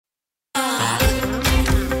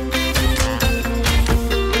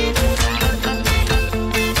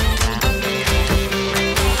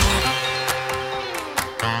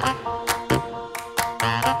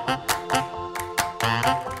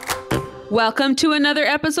Welcome to another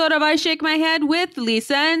episode of I Shake My Head with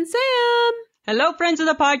Lisa and Sam. Hello, friends of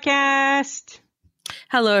the podcast.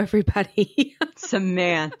 Hello, everybody.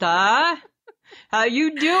 Samantha, how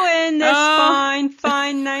you doing this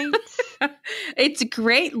fine night? It's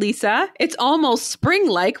great, Lisa. It's almost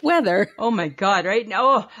spring-like weather. Oh my God, right?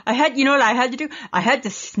 No, you know what I had to do? I had to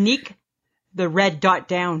sneak the red dot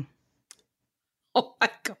down. Oh my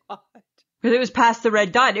God. Because it was past the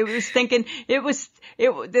red dot. It was thinking,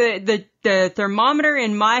 the thermometer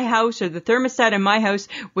in my house, or the thermostat in my house,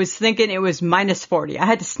 was thinking it was minus 40. I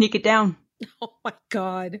had to sneak it down. Oh my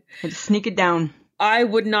God. I had to sneak it down. I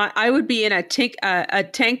would not. I would be in a tank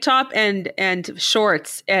top and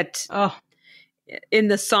shorts in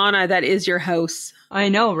the sauna that is your house. I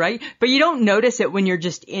know, right? But you don't notice it when you're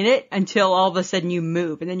just in it until all of a sudden you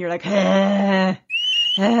move, and then you're like,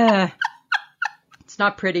 It's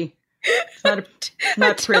not pretty. It's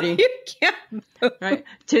not pretty. You can't move. Right?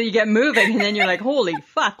 Till you get moving, and then you're like, holy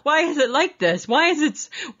fuck, why is it like this? What is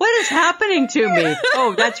happening to me?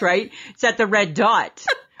 Oh, that's right. It's at the red dot.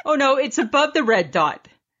 Oh no, it's above the red dot.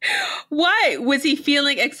 Why? Was he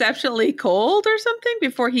feeling exceptionally cold or something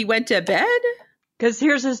before he went to bed? Because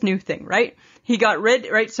here's his new thing, right? He got rid,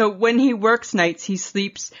 right? So when he works nights, he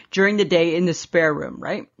sleeps during the day in the spare room,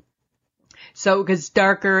 right? So, because it's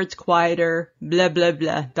darker, it's quieter, blah, blah,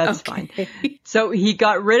 blah. That's fine. So he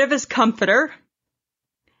got rid of his comforter.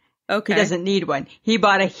 Okay. He doesn't need one. He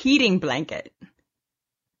bought a heating blanket.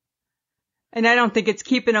 And I don't think it's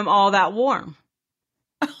keeping him all that warm.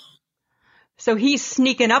 So he's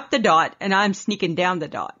sneaking up the dot, and I'm sneaking down the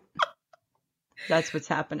dot. That's what's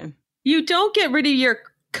happening. You don't get rid of your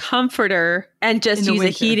comforter and just use a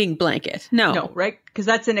heating blanket. No, right? Because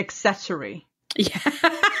that's an accessory. Yeah.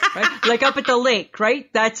 Right? Like up at the lake,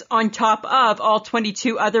 right? That's on top of all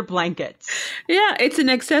 22 other blankets. Yeah, it's an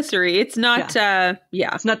accessory. It's not,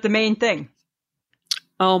 It's not the main thing.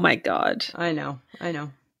 Oh my God. I know.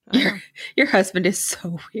 Your husband is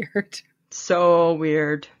so weird. So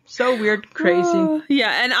weird, crazy.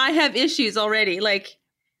 Yeah, and I have issues already. Like,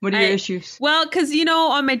 what are your issues? Well, because,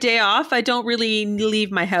 on my day off, I don't really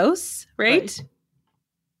leave my house, right?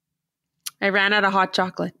 I ran out of hot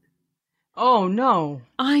chocolate. Oh, no.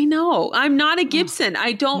 I know. I'm not a Gibson.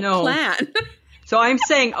 I don't plan. So I'm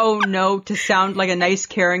saying, oh, no, to sound like a nice,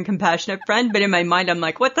 caring, compassionate friend. But in my mind, I'm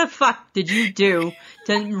like, what the fuck did you do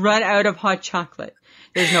to run out of hot chocolate?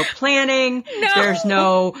 There's no planning. No. There's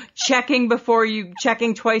no checking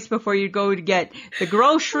twice before you go to get the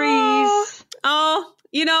groceries.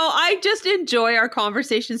 I just enjoy our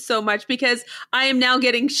conversation so much because I am now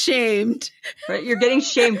getting shamed. Right? You're getting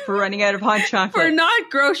shamed for running out of hot chocolate. For not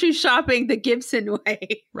grocery shopping the Gibson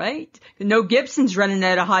way. Right? No Gibson's running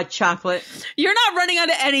out of hot chocolate. You're not running out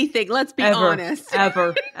of anything. Let's be honest.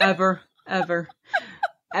 Ever.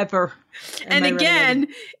 And again,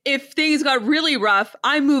 if things got really rough,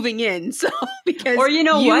 I'm moving in. So because you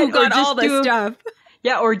got all the stuff.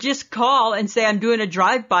 Yeah, or just call and say, I'm doing a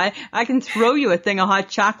drive-by. I can throw you a thing of hot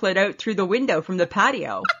chocolate out through the window from the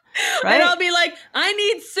patio. Right? And I'll be like, I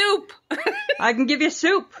need soup. I can give you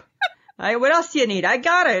soup. What else do you need? I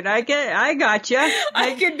got it. I got you.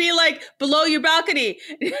 I could be like below your balcony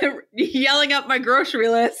yelling up my grocery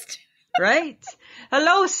list. Right?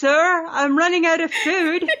 Hello, sir. I'm running out of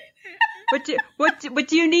food. What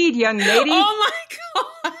do you need, young lady? Oh my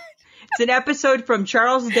God. It's an episode from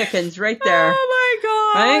Charles Dickens right there. Oh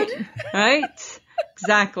my God. Right?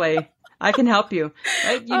 Exactly. I can help you.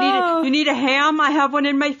 Right? You need a ham? I have one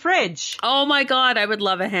in my fridge. Oh my God. I would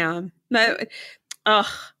love a ham.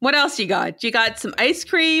 What else you got? You got some ice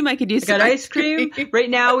cream? I could use some ice cream. Right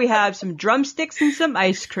now we have some drumsticks and some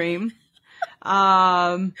ice cream.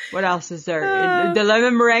 What else is there? The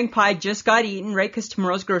lemon meringue pie just got eaten, right? Because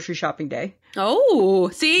tomorrow's grocery shopping day. Oh,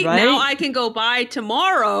 see, right? Now I can go buy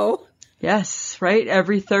tomorrow. Yes, right?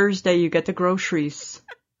 Every Thursday you get the groceries,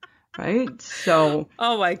 right? So.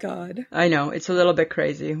 Oh my God. I know, it's a little bit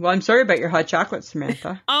crazy. Well, I'm sorry about your hot chocolate,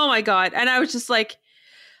 Samantha. Oh my God. And I was just like,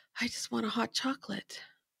 I just want a hot chocolate.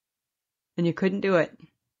 And you couldn't do it.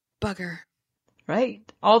 Bugger. Right?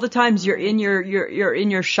 All the times you're in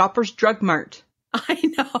your Shoppers Drug Mart. I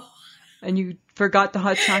know. And you forgot the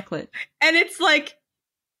hot chocolate. And it's like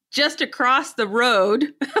just across the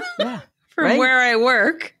road from right? where I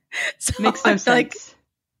work. So makes no sense. Like,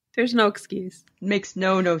 there's no excuse. Makes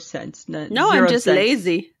no sense. No, I'm just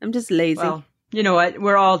lazy. I'm just lazy. Well, you know what?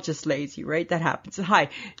 We're all just lazy, right? That happens. Hi.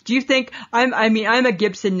 Do you think I'm a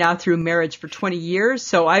Gibson now through marriage for 20 years,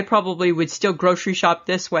 so I probably would still grocery shop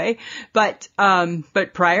this way. But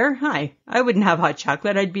prior, I wouldn't have hot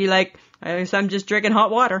chocolate. I'd be like, I guess I'm just drinking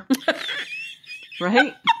hot water.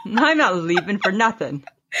 Right? I'm not leaving for nothing.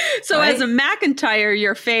 So right? as a McIntyre,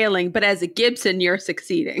 you're failing, but as a Gibson, you're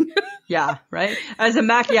succeeding. Yeah, right. As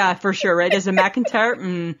a yeah, for sure, right? As a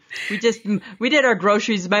McIntyre, we did our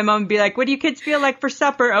groceries. My mom would be like, "What do you kids feel like for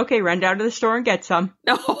supper?" Okay, run down to the store and get some.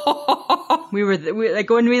 We like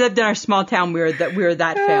when we lived in our small town, we were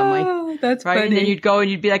that family. Oh, that's right. Funny. And then you'd go and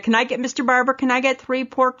you'd be like, "Can I get Mr. Barber? Can I get 3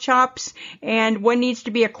 pork chops? And one needs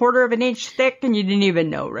to be 1/4 of an inch thick." And you didn't even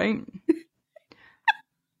know, right?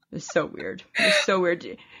 It's so weird. It's so weird.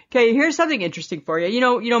 Okay, here's something interesting for you. You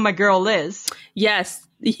know my girl Liz. Yes,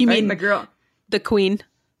 you Right? mean My girl, the Queen.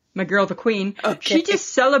 my girl, the Queen. Okay. She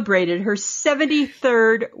just celebrated her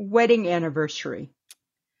 73rd wedding anniversary.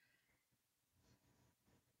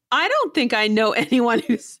 I don't think I know anyone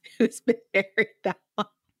who's been married that long.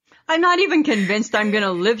 I'm not even convinced I'm going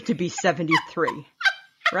to live to be 73.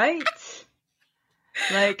 Right?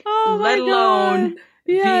 Like, Oh my let alone... God.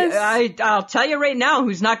 Yes. I'll tell you right now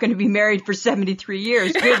who's not going to be married for 73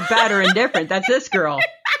 years. Good, bad, or indifferent. That's this girl.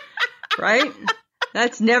 Right?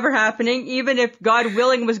 That's never happening. Even if God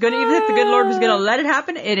willing even if the good Lord was going to let it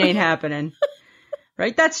happen, it ain't happening.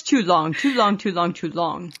 Right? That's too long. But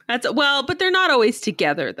they're not always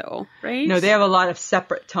together though, right? No, they have a lot of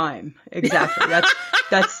separate time. Exactly.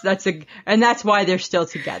 And that's why they're still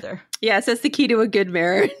together. Yes, that's the key to a good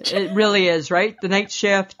marriage. It really is, right? The night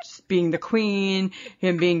shift, being the queen,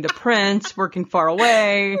 him being the prince, working far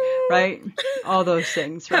away, right? All those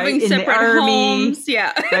things, right? Having In separate the army, homes,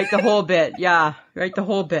 yeah. right? The whole bit, yeah, right? The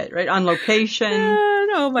whole bit, right? On location.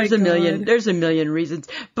 Oh my God. There's a million reasons.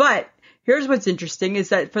 But here's what's interesting is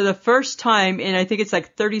that for the first time in, I think it's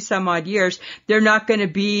like 30 some odd years, they're not going to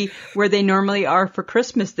be where they normally are for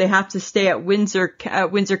Christmas. They have to stay at Windsor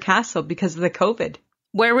Castle because of the COVID.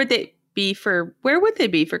 Where would they be for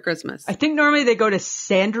Christmas? I think normally they go to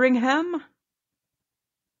Sandringham.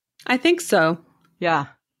 I think so. Yeah,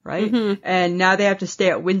 right? Mm-hmm. And now they have to stay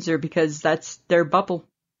at Windsor because that's their bubble.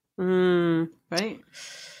 Mm. Right?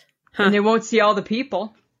 Huh. And they won't see all the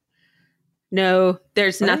people. No,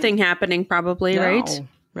 there's Right? nothing happening probably, No, right?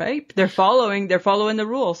 Right? They're following the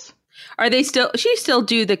rules. Are they she'll still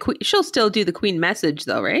do the Queen message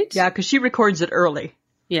though, right? Yeah, because she records it early.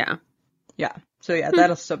 Yeah. Yeah. So yeah,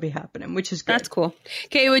 that'll still be happening, which is good. That's cool.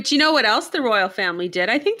 Okay, but you know what else the royal family did?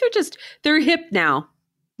 I think they're hip now.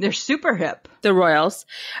 They're super hip. The royals.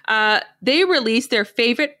 They released their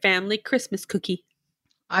favorite family Christmas cookie.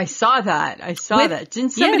 I saw that. Didn't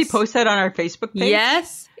somebody post that on our Facebook page?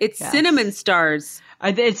 Yes. It's cinnamon stars.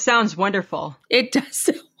 It sounds wonderful. It does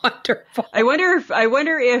sound wonderful. I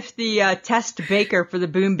wonder if the test baker for the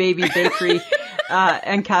Boom Baby Bakery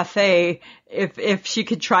and Cafe, if she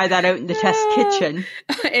could try that out in the test kitchen.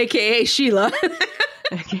 AKA Sheila.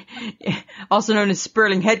 Also known as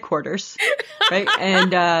Sperling Headquarters. Right?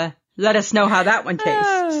 And let us know how that one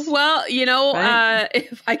tastes. Well, Right?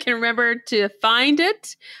 if I can remember to find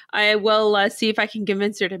it, I will see if I can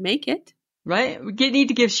convince her to make it. Right? We need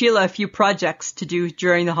to give Sheila a few projects to do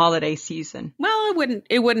during the holiday season. Well,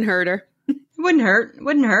 it wouldn't hurt her. It wouldn't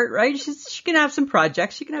hurt, right? She can have some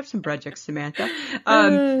projects. She can have some projects, Samantha.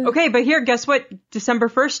 Okay, but here, guess what? December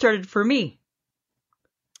 1st started for me.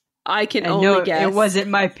 I can And only no, guess. it wasn't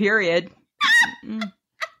my period.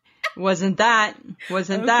 Wasn't that.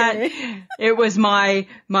 It was my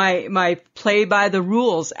play by the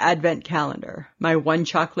rules advent calendar. My 1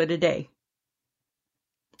 chocolate a day.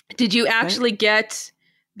 Did you actually get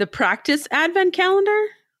the practice advent calendar?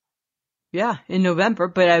 Yeah, in November,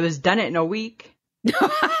 but I was done it in a week.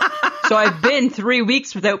 So I've been 3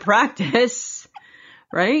 weeks without practice.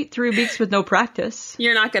 Right? 3 weeks with no practice.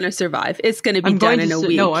 You're not going to survive. It's going to be done in a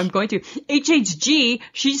week. No, I'm going to. HHG,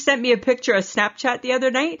 she sent me a picture of Snapchat the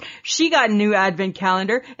other night. She got a new advent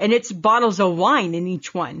calendar, and it's bottles of wine in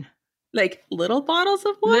each one. Like little bottles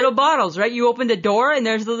of wine? Little bottles, right? You open the door, and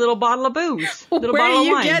there's the little bottle of booze. Little Where bottle do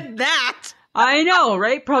you of wine. get that? I know,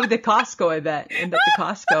 right? Probably the Costco, I bet. The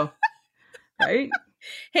Costco. Right?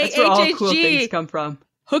 Hey, That's where HHG, all cool things come from.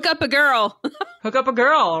 hook up a girl. Hook up a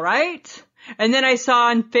girl, right? And then I saw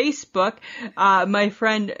on Facebook, my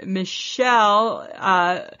friend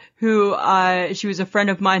Michelle, who, she was a friend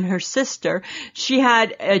of mine, her sister, she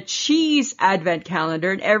had a cheese advent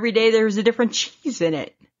calendar, and every day there was a different cheese in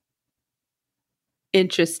it.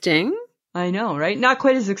 Interesting. I know, right? Not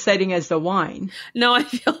quite as exciting as the wine. No, I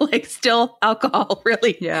feel like still alcohol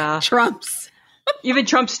really trumps. Even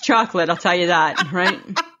trumps chocolate, I'll tell you that, right?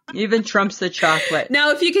 Even trumps the chocolate.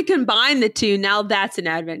 Now, if you could combine the two, now that's an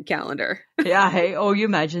advent calendar. Yeah, hey, you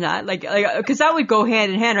imagine that. Like, because that would go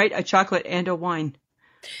hand in hand, right? A chocolate and a wine.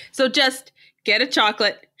 So just get a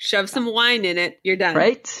chocolate, shove some wine in it, you're done.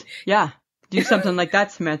 Right? Yeah. Do something like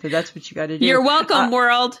that, Samantha. That's what you got to do. You're welcome,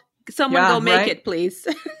 world. Someone go make it, please.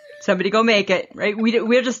 Somebody go make it, right?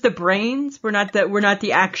 We're just the brains. We're not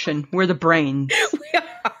the action. We're the brains. We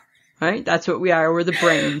are. Right? That's what we are. We're the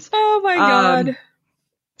brains. Oh my God.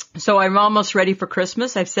 So I'm almost ready for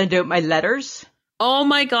Christmas. I've sent out my letters. Oh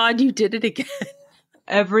my God, you did it again.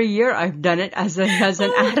 Every year I've done it as an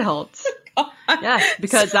adult. Yes,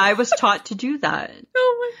 because I was taught to do that.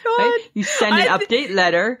 Oh my God. Right? You send an update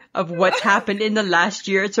letter of what's happened in the last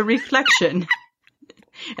year. It's a reflection.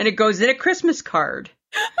 And it goes in a Christmas card.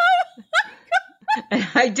 And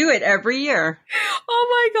I do it every year.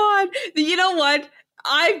 Oh my God. You know what?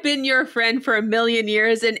 I've been your friend for a million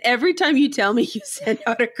years, and every time you tell me you send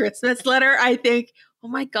out a Christmas letter, I think, oh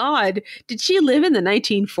my God, did she live in the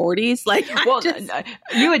 1940s? Like,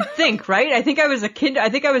 you would think, right? I think I was a kid. I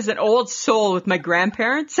think I was an old soul with my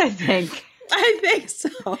grandparents, I think. I think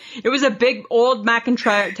so. It was a big old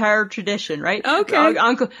McIntyre tradition, right? Okay.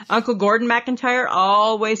 Uncle Gordon McIntyre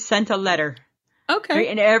always sent a letter. Okay. Right?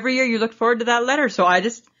 And every year you look forward to that letter. So I do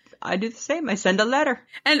the same. I send a letter.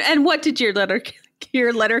 And what did your letter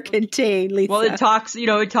contain, Lisa? Well, it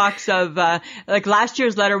talks of, like last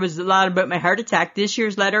year's letter was a lot about my heart attack. This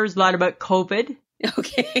year's letter is a lot about COVID.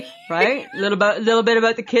 Okay. Right? A little bit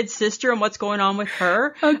about the kid's sister and what's going on with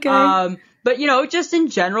her. Okay. But just in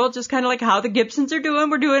general, just kind of like how the Gibsons are doing.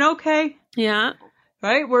 We're doing okay. Yeah.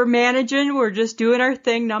 Right? We're managing. We're just doing our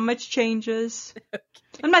thing. Not much changes. Okay.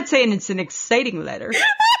 I'm not saying it's an exciting letter.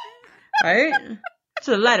 Right? It's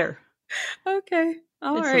a letter. Okay.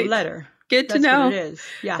 All right. It's a letter. Good to know. What it is.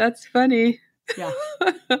 Yeah. That's funny. Yeah.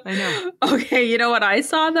 I know. Okay. You know what I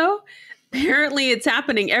saw though? Apparently it's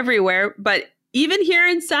happening everywhere, but even here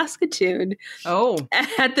in Saskatoon,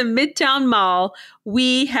 at the Midtown Mall,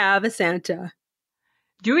 we have a Santa.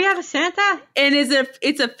 Do we have a Santa? And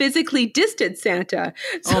it's a physically distant Santa.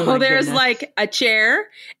 So there's like a chair,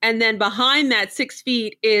 and then behind that 6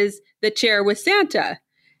 feet is the chair with Santa.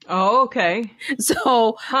 Oh, okay.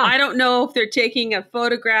 So I don't know if they're taking a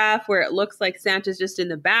photograph where it looks like Santa's just in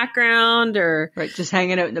the background, or right, just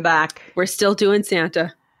hanging out in the back. We're still doing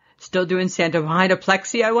Santa. Still doing Santa behind a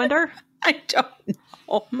plexi, I wonder? I don't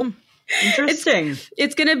know. Interesting.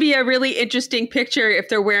 It's going to be a really interesting picture if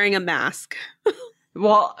they're wearing a mask.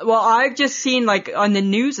 Well, I've just seen like on the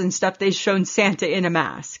news and stuff, they've shown Santa in a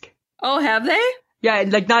mask. Oh, have they? Yeah,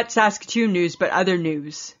 like not Saskatoon news, but other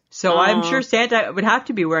news. So I'm sure Santa would have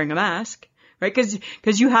to be wearing a mask, right?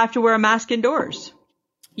 Because you have to wear a mask indoors.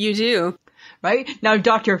 You do. Right? Now,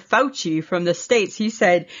 Dr. Fauci from the States, he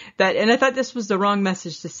said that, and I thought this was the wrong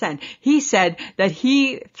message to send. He said that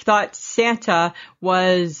he thought Santa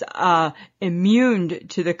was immune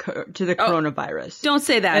to the coronavirus. Don't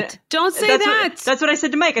say that. Don't say that. That's what I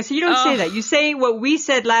said to Mike. I said, you don't say that. You say what we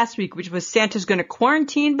said last week, which was Santa's going to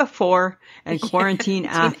quarantine before and quarantine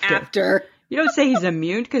after. You don't say he's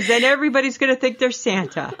immune, because then everybody's going to think they're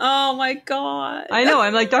Santa. Oh my God. I know.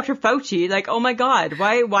 I'm like Dr. Fauci, like, oh my God,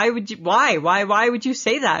 why would you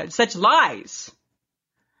say that? Such lies.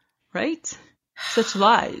 Right? Such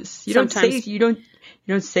lies. You don't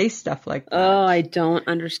say stuff like that. Oh, I don't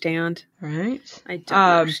understand. Right? I don't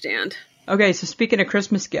understand. Okay, so speaking of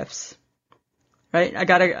Christmas gifts, right?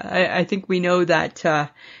 I think we know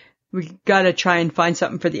that, we gotta try and find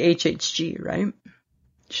something for the HHG, right?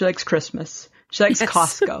 She likes Christmas. She likes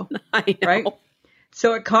Costco. I know. Right?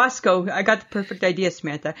 So at Costco, I got the perfect idea,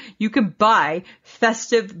 Samantha. You can buy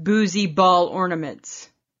festive boozy ball ornaments.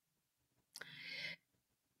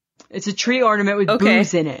 It's a tree ornament with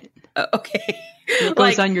booze in it. Okay. It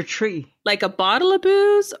goes on your tree. Like a bottle of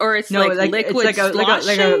booze? Or it's liquid it's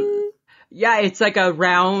it's like a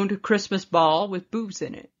round Christmas ball with booze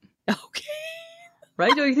in it. Okay.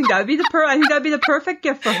 Right? Don't you think that'd be I think that'd be the perfect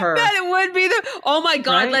gift for her. That would be oh my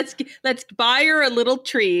God, right? Let's buy her a little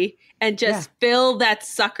tree and just fill that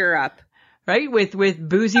sucker up. Right? With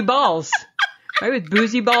boozy balls. Right? With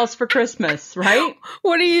boozy balls for Christmas, right?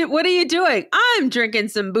 What are you doing? I'm drinking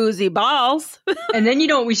some boozy balls. And then you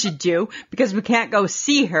know what we should do? Because we can't go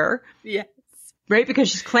see her. Yes. Right? Because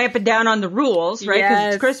she's clamping down on the rules, right?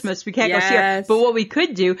 Because it's Christmas. We can't go see her. But what we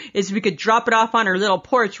could do is we could drop it off on her little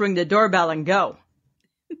porch, ring the doorbell, and go.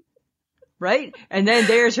 Right? And then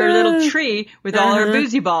there's her little tree with all her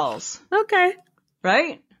boozy balls. Okay.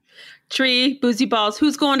 Right? Tree, boozy balls.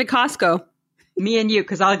 Who's going to Costco? Me and you,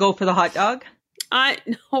 because I'll go for the hot dog.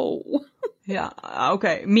 No. Yeah.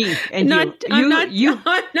 Okay. Me and I'm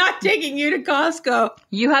not taking you to Costco.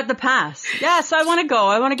 You have the pass. Yes, I want to go.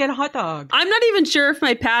 I want to get a hot dog. I'm not even sure if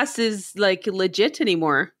my pass is like legit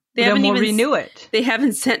anymore. Then we'll renew it. They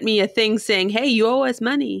haven't sent me a thing saying, "Hey, you owe us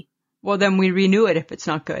money." Well, then we renew it if it's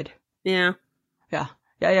not good. Yeah. Yeah.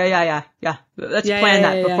 Let's plan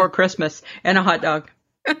that before Christmas and a hot dog.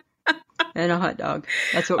 and a hot dog.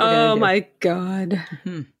 That's what we're going to do. Oh my God.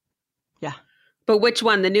 Yeah. But which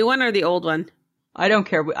one? The new one or the old one? I don't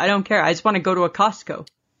care. I don't care. I just want to go to a Costco.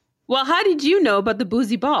 Well, how did you know about the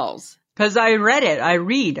boozy balls? Because I read it. I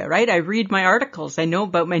read, right? I read my articles. I know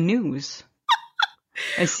about my news.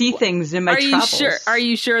 I see things in my travels. Are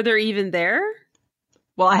you sure they're even there?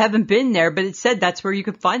 Well, I haven't been there, but it said that's where you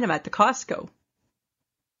could find them, at the Costco.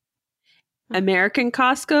 American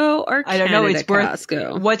Costco or Canada I don't know. It's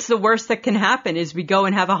Costco? What's the worst that can happen is we go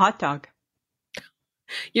and have a hot dog.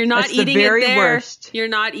 You're not That's eating the very it there. worst. You're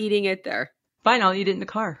not eating it there. Fine, I'll eat it in the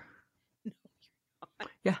car.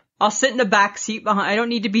 Yeah, I'll sit in the back seat behind. I don't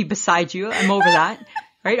need to be beside you. I'm over that.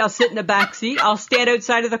 Right? I'll sit in the back seat. I'll stand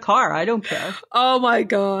outside of the car. I don't care. Oh my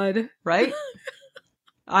God. Right?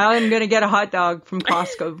 I'm going to get a hot dog from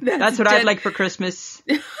Costco. That's what I'd like for Christmas.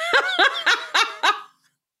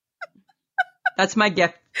 That's my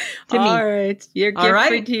gift to me. All right. Your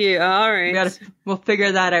gift to you. All right. We'll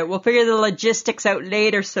figure that out. We'll figure the logistics out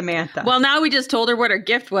later, Samantha. Well, now we just told her what her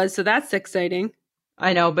gift was, so that's exciting.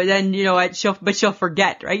 I know, but then, you know what, she'll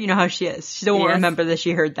forget, right? You know how she is. She won't remember that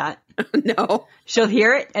she heard that. No. She'll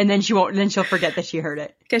hear it, and then she'll forget that she heard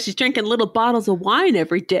it. Because she's drinking little bottles of wine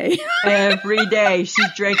every day. Every day she's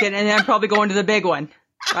drinking, and then probably going to the big one,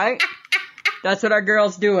 right? That's what our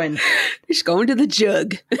girl's doing. She's going to the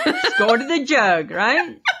jug. She's going to the jug,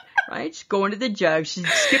 right? Right? She's going to the jug.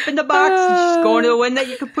 She's skipping the box, and she's going to the one that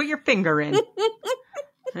you can put your finger in.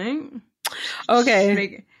 Right?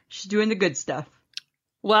 Okay. She's doing the good stuff.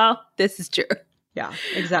 Well, this is true. Yeah,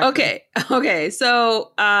 exactly. Okay.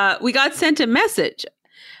 So, we got sent a message.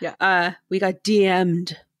 Yeah. We got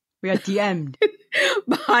DM'd.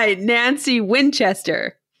 By Nancy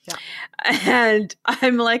Winchester. Yeah. And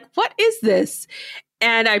I'm like, what is this?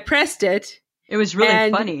 And I pressed it. It was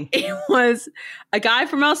really funny. It was a guy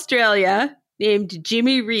from Australia named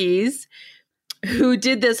Jimmy Rees who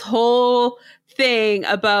did this whole thing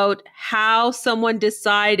about how someone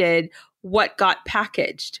decided what got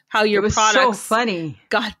packaged, how your products so funny.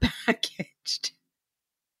 got packaged.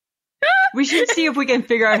 We should see if we can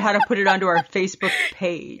figure out how to put it onto our Facebook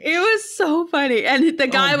page. It was so funny. And the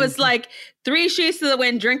guy was like 3 sheets to the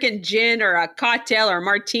wind drinking gin or a cocktail or a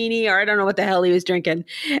martini, or I don't know what the hell he was drinking.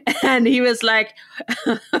 And he was like,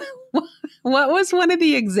 what was one of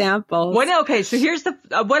the examples? Okay, so here's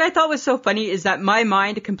what I thought was so funny is that my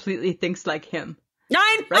mind completely thinks like him.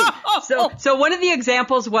 I know. Right? So one of the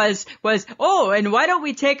examples was, and why don't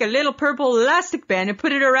we take a little purple elastic band and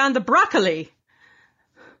put it around the broccoli?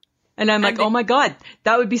 And I'm like, oh my God,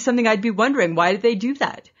 that would be something I'd be wondering. Why did they do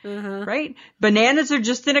that? Right? Bananas are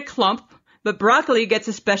just in a clump, but broccoli gets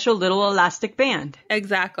a special little elastic band.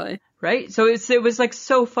 Exactly. Right? So it was like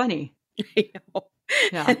so funny. I know.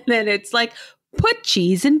 Yeah. And then it's like, put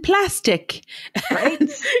cheese in plastic. Right?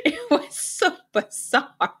 It was so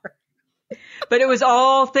bizarre. But it was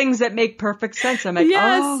all things that make perfect sense. I'm like,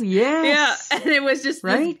 oh, yes. Yeah. And it was just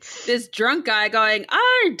this drunk guy going,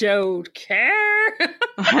 I don't care.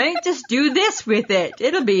 Right? Just do this with it.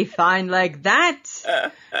 It'll be fine like that.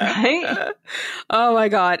 Right? Oh, my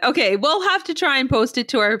God. Okay. We'll have to try and post it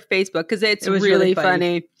to our Facebook because it was really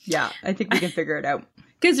funny. Yeah. I think we can figure it out.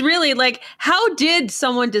 Because really, like, how did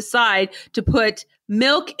someone decide to put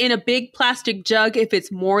milk in a big plastic jug if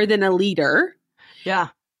it's more than a liter? Yeah.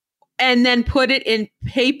 And then put it in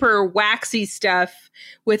paper waxy stuff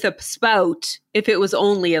with a spout if it was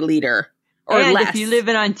only a liter or less. If you live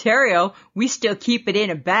in Ontario, we still keep it in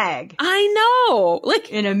a bag. I know. Like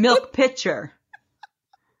in a milk pitcher.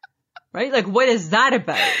 Right? Like, what is that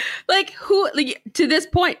about? Like, to this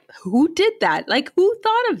point, who did that? Like, who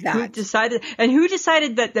thought of that? Who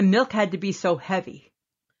decided that the milk had to be so heavy?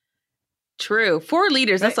 True. 4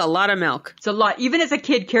 liters. Right? That's a lot of milk. It's a lot. Even as a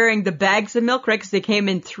kid carrying the bags of milk, right? Because they came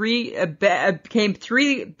in 3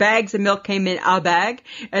 bags of milk came in a bag.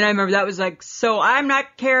 And I remember that was like, so I'm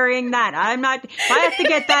not carrying that. If I have to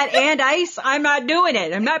get that and ice, I'm not doing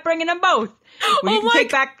it. I'm not bringing them both. Well,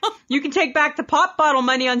 you can take back the pop bottle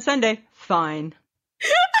money on Sunday. Fine.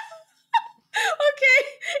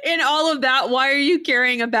 Okay. In all of that, why are you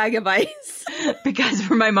carrying a bag of ice? Because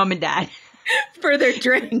for my mom and dad. For their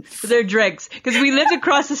drinks. Because we lived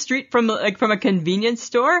across the street from a convenience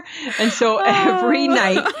store. And so every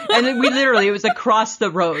night, and it was across the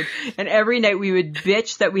road. And every night we would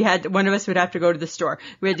bitch that one of us would have to go to the store.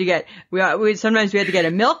 Sometimes we had to get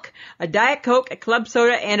a milk, a Diet Coke, a club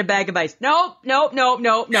soda, and a bag of ice. No, not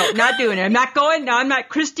doing it. I'm not going. No, I'm not.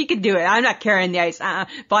 Christy could do it. I'm not carrying the ice.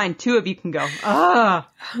 Fine, 2 of you can go.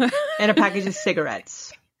 And a package of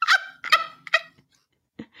cigarettes.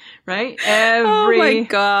 Right? Oh my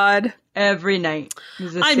God. Every night. It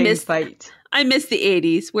was the same fight. I miss the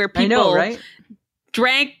 80s where people I know, right?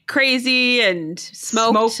 drank crazy and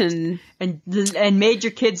smoked and made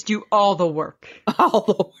your kids do all the work. all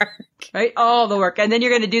the work. Right? All the work. And then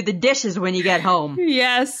you're going to do the dishes when you get home.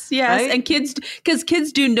 Yes. Right? And because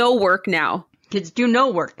kids do no work now. Kids do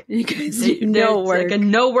no work. Kids do no work. It's like a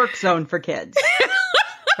no work zone for kids.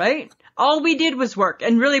 Right? All we did was work.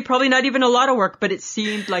 And really probably not even a lot of work, but it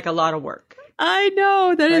seemed like a lot of work. I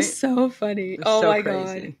know. That is so funny. Oh my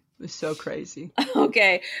God. It was so crazy.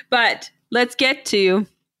 Okay. But let's get to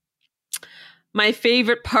my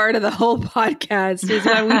favorite part of the whole podcast is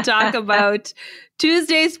when we talk about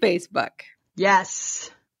Tuesday's Facebook.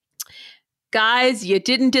 Yes. Guys, you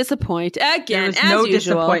didn't disappoint. Again, there was as no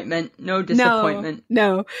usual. disappointment. No disappointment.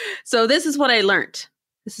 No. So this is what I learned.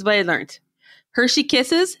 Hershey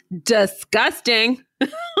Kisses, disgusting.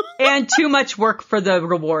 And too much work for the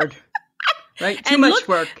reward. Right? Too much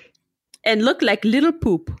work. And look like little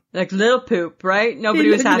poop. Like little poop, right? Nobody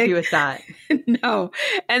was happy with that. No.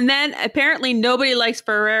 And then apparently nobody likes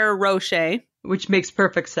Ferrero Rocher. Which makes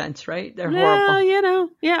perfect sense, right? They're horrible. Horrible.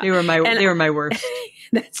 Yeah. They were my worst.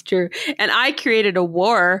 That's true. And I created a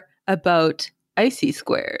war about icy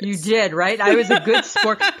squares. You did, right? I was a good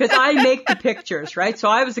sport because I make the pictures, right? So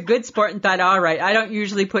I was a good sport and thought, all right, I don't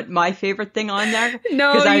usually put my favorite thing on there.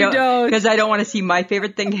 No, you don't. Because I don't want to see my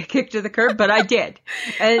favorite thing get kicked to the curb, but I did.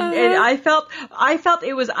 And I felt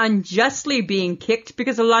it was unjustly being kicked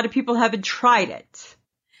because a lot of people haven't tried it.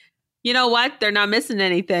 You know what? They're not missing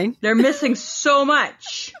anything. They're missing so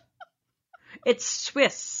much. It's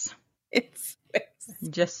Swiss. It's Swiss.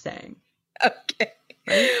 Just saying. Okay.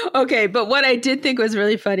 Okay, but what I did think was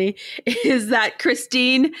really funny is that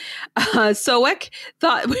Christine Sowick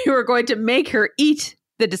thought we were going to make her eat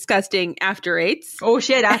the disgusting After Eights. Oh,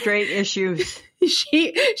 she had After Eight issues.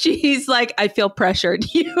 She's like, I feel pressured.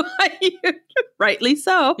 Rightly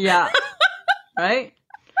so. Yeah. Right?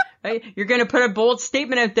 Right? You're going to put a bold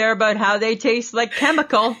statement out there about how they taste like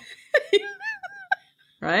chemical.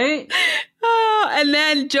 Right? Oh, and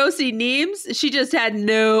then Josie Neems, she just had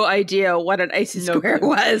no idea what an icy square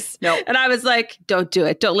was. No. And I was like, don't do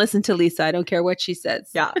it. Don't listen to Lisa. I don't care what she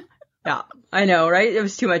says. Yeah. Yeah. I know, right? It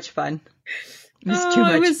was too much fun. It was too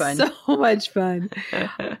much fun. So much fun.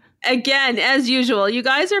 Again, as usual, you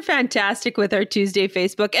guys are fantastic with our Tuesday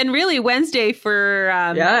Facebook and really Wednesday for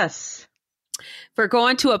yes. For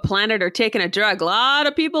going to a planet or taking a drug. A lot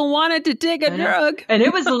of people wanted to take a drug. And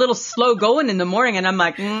it was a little slow going in the morning. And I'm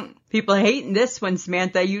like, people hating this one,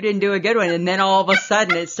 Samantha. You didn't do a good one. And then all of a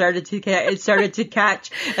sudden it started to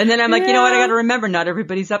catch. And then I'm like, you know what? I got to remember, not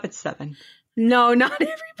everybody's up at 7. No, not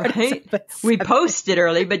everybody's up at 7. We posted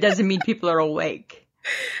early, but doesn't mean people are awake.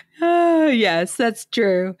 Yes, that's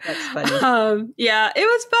true. That's funny. Yeah, it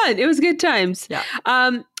was fun. It was good times. Yeah.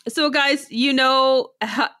 So guys, you know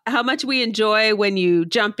how much we enjoy when you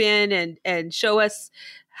jump in and show us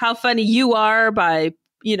how funny you are by,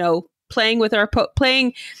 playing with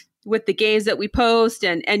playing with the games that we post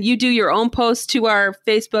and you do your own posts to our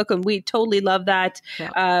Facebook. And we totally love that.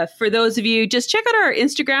 Yeah. For those of you, just check out our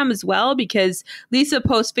Instagram as well, because Lisa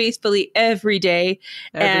posts faithfully every day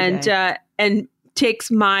and takes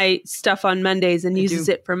my stuff on Mondays and uses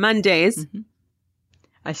it for Mondays. Mm-hmm.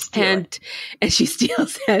 I steal it. And she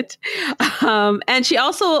steals it. And she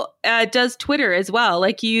also does Twitter as well.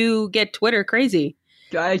 Like you get Twitter crazy.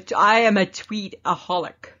 I am a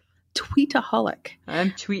tweet-aholic. Tweet-aholic.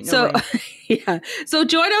 I'm tweeting away. Yeah. So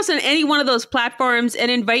join us on any one of those platforms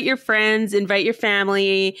and invite your friends, invite your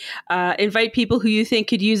family, invite people who you think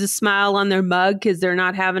could use a smile on their mug because they're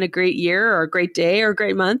not having a great year or a great day or a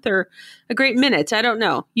great month or a great minute. I don't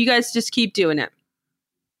know. You guys just keep doing it.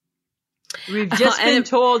 We've just been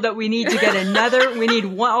told that we need to get we need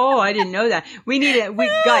one. Oh, I didn't know that. We need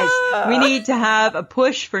to have a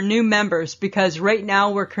push for new members because right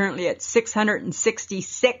now we're currently at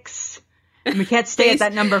 666 and we can't stay at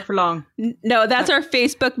that number for long. No, that's our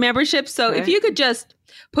Facebook membership. So if you could just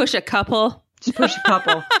push a couple. Just push a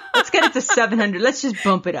couple. Let's get it to 700. Let's just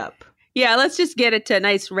bump it up. Yeah, let's just get it to a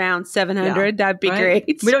nice round 700. Yeah, that'd be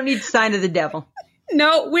great. We don't need sign of the devil.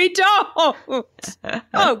 No, we don't.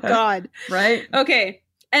 Oh, God. Right? Okay.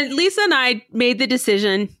 And Lisa and I made the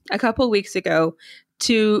decision a couple of weeks ago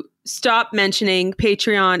to stop mentioning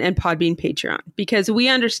Patreon and Podbean Patreon because we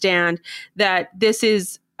understand that this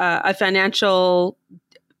is a financial...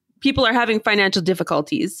 People are having financial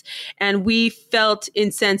difficulties and we felt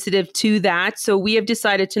insensitive to that. So we have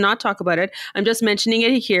decided to not talk about it. I'm just mentioning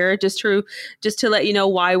it here just to let you know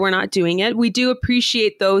why we're not doing it. We do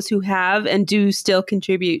appreciate those who have and do still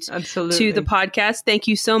contribute to the podcast. Thank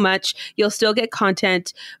you so much. You'll still get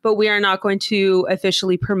content, but we are not going to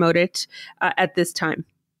officially promote it at this time.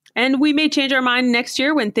 And we may change our mind next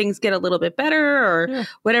year when things get a little bit better or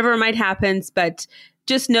whatever might happen. But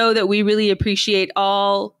just know that we really appreciate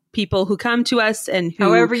all people who come to us and who,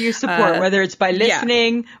 however you support, whether it's by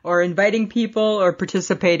listening or inviting people or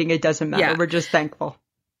participating, it doesn't matter. Yeah. We're just thankful.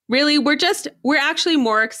 Really, we're actually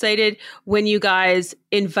more excited when you guys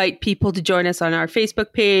invite people to join us on our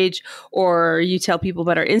Facebook page, or you tell people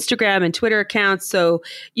about our Instagram and Twitter accounts. So,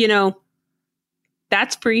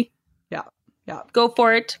 that's free. Yeah. Yeah. Go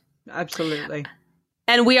for it. Absolutely.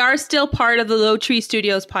 And we are still part of the Low Tree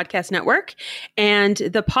Studios podcast network and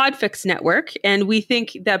the Podfix network. And we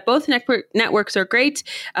think that both networks are great.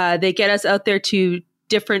 They get us out there to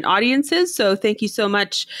different audiences. So thank you so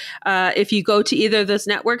much. If you go to either of those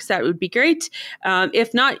networks, that would be great.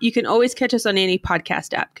 If not, you can always catch us on any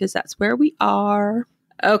podcast app because that's where we are.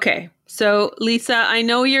 Okay. So Lisa, I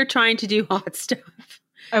know you're trying to do hot stuff.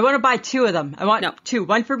 I want to buy 2 of them. I want 2.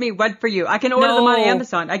 One for me, one for you. I can order them on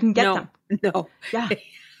Amazon. I can get them. No. Yeah.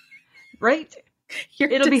 Right?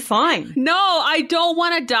 It'll be fine. No, I don't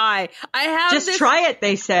want to die. I have Just try it,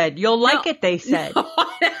 they said. You'll like it, they said. No.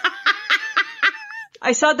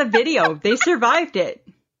 I saw the video. They survived it.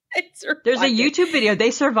 There's a YouTube video.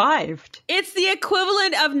 They survived. It's the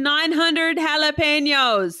equivalent of 900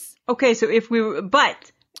 jalapenos. Okay, so if we were, but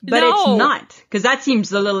it's not, because that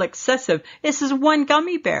seems a little excessive. This is 1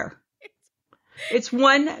 gummy bear. It's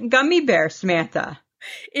 1 gummy bear, Samantha.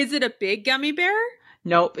 Is it a big gummy bear?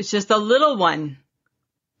 Nope, it's just a little one.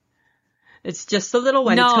 It's just a little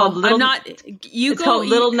one. No, it's called little, I'm not. It's called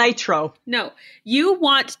Little Nitro. No, you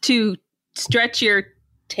want to stretch your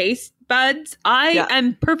taste buds. I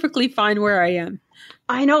am perfectly fine where I am.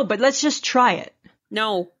 I know, but let's just try it.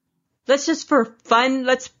 No. Let's just for fun.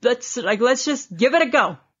 Let's just give it a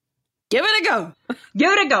go. Give it a go.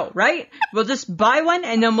 Give it a go, right? We'll just buy one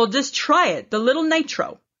and then we'll just try it. The Little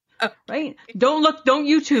Nitro. Right? Don't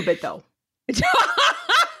YouTube it though.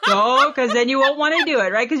 No, because then you won't want to do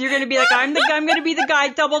it, right? Because you're going to be like, I'm going to be the guy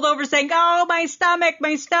doubled over saying, oh, my stomach.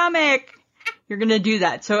 You're going to do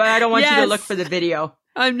that. So I don't want you to look for the video.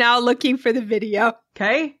 I'm now looking for the video.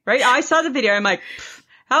 Okay. Right. I saw the video. I'm like,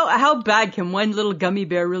 how bad can 1 little gummy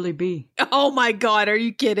bear really be? Oh my God. Are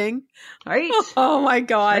you kidding? Right. Oh my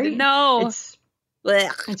God. Right? No.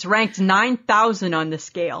 It's ranked 9,000 on the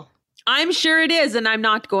scale. I'm sure it is. And I'm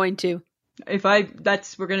not going to. We're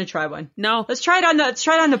going to try one. No. Let's try it on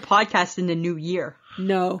the podcast in the new year.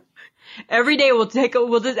 No. Every day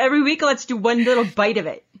every week let's do 1 little bite of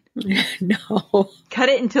it. No. Cut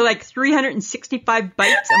it into like 365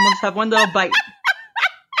 bites and we'll just have 1 little bite.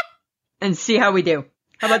 And see how we do.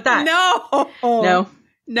 How about that? No.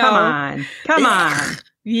 No. Come on.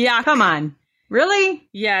 Yeah. Come on. Really?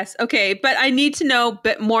 Yes. Okay. But I need to know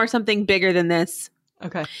something bigger than this.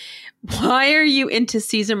 Okay. Why are you into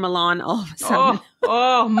Cesar Millan all of a sudden?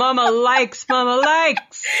 Oh, Mama likes.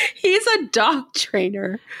 He's a dog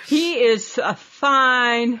trainer. He is a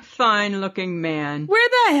fine looking man. Where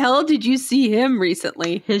the hell did you see him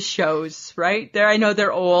recently? His shows, right? I know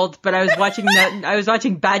they're old, but I was watching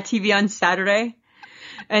Bad TV on Saturday.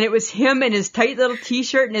 And it was him in his tight little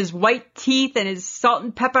t-shirt and his white teeth and his salt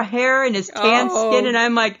and pepper hair and his tan skin. And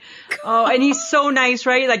I'm like, and he's so nice,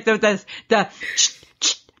 right? Like the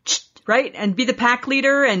right? And be the pack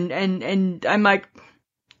leader. And I'm like,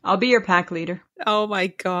 I'll be your pack leader. Oh my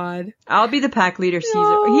God. I'll be the pack leader, Cesar.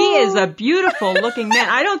 No. He is a beautiful looking man.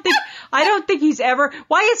 I don't think he's ever,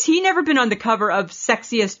 why has he never been on the cover of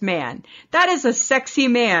Sexiest Man? That is a sexy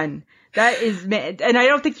man. And I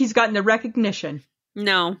don't think he's gotten the recognition.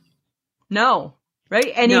 No.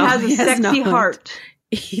 Right? And he has a sexy heart.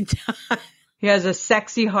 He does. He has a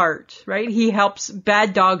sexy heart, right? He helps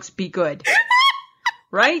bad dogs be good.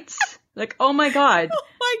 Right? Like, oh my God. Oh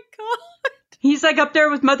my God. He's like up there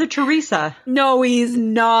with Mother Teresa. No, he's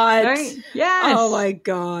not. Right? Yes. Oh my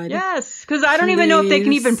God. Yes. Because I don't even know if they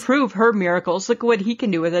can even prove her miracles. Look what he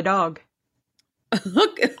can do with a dog.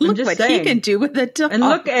 Look what he can do with a dog.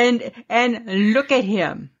 And look at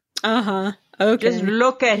him. Uh-huh. Okay. Just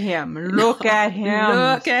look at him. Look at him.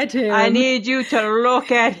 Look at him. I need you to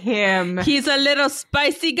look at him. He's a little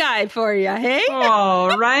spicy guy for you, hey?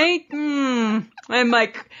 Oh, right? I'm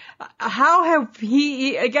like, how have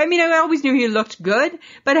he, I mean, I always knew he looked good,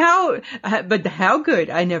 but how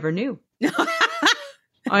good? I never knew.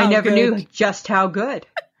 I never knew just how good.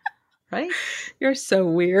 Right? You're so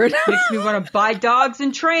weird. Makes me want to buy dogs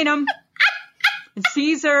and train them. And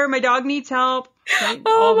Cesar, my dog needs help. Right?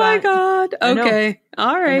 Oh my God. Okay.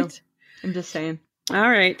 All right. I'm just saying. All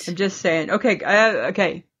right. I'm just saying. Okay.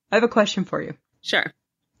 I have a question for you. Sure.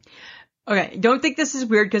 Okay. Don't think this is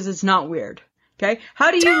weird because it's not weird. Okay.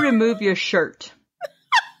 How do you remove your shirt?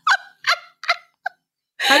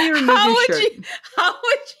 How do you remove your shirt? How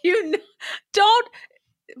would you don't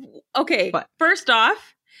okay, What? first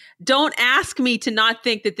off, don't ask me to not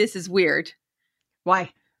think that this is weird.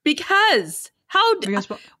 Why? Because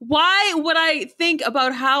why would I think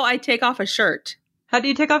about how I take off a shirt? How do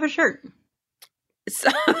you take off a shirt? So,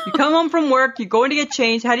 You come home from work, you're going to get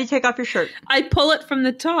changed. How do you take off your shirt? I pull it from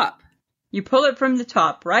the top. You pull it from the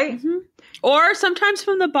top, right? Mm-hmm. Or sometimes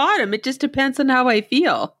from the bottom. It just depends on how I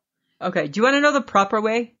feel. Okay. Do you want to know the proper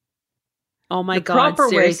way? Oh my The God, proper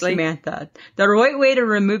seriously? way, Samantha. The right way to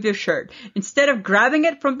remove your shirt. Instead of grabbing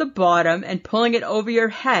it from the bottom and pulling it over your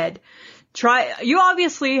head, you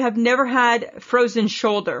obviously have never had frozen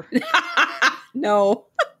shoulder. No.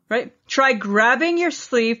 Right? Try grabbing your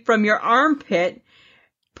sleeve from your armpit,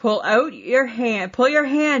 pull your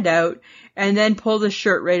hand out, and then pull the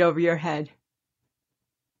shirt right over your head.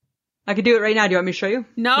 I could do it right now. Do you want me to show you?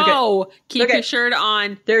 No. Keep Look your at- shirt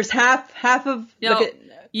on. There's half of, No. look at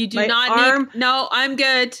You do my not arm. need. No, I'm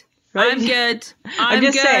good. Right? I'm good. I'm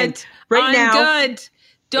just good. saying, right I'm now, good.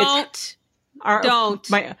 Don't. Don't.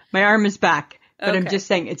 My arm is back, but I'm Okay. just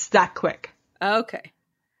saying it's that quick. Okay.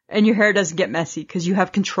 And your hair doesn't get messy because you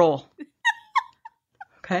have control.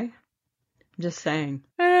 Okay? I'm just saying.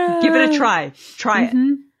 Give it a try. Try it.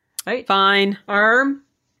 Mhm. Right? Fine. Arm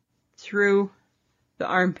through the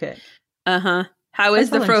armpit. Uh-huh. How is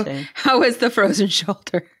That's all I'm saying. How is the frozen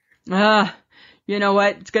shoulder? You know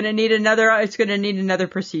what? It's gonna need another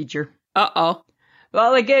procedure. Uh-oh.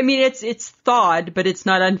 Well, it's thawed, but it's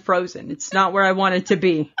not unfrozen. It's not where I want it to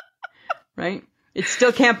be. Right? It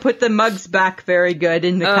still can't put the mugs back very good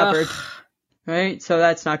in the cupboard. Right? So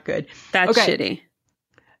that's not good. That's Okay. shitty.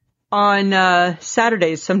 On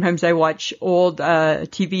Saturdays, sometimes I watch old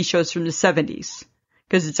TV shows from the 70s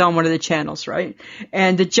because it's on one of the channels, right?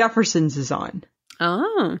 And The Jeffersons is on.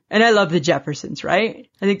 Oh. And I love The Jeffersons, right?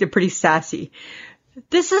 I think they're pretty sassy.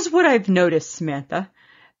 This is what I've noticed, Samantha.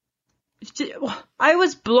 I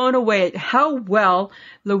was blown away at how well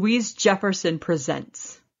Louise Jefferson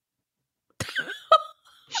presents.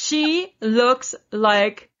 She looks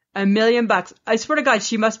like $1,000,000. I swear to God,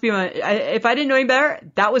 she must be if I didn't know any better,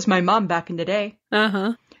 that was my mom back in the day.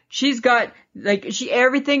 Uh-huh. She's got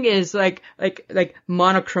everything is like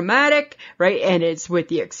monochromatic, right? And it's with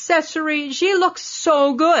the accessory. She looks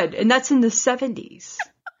so good. And that's in the 70s.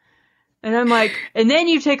 And I'm like, and then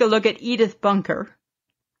you take a look at Edith Bunker,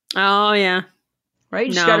 Oh, yeah. right?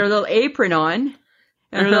 She's No. got her little apron on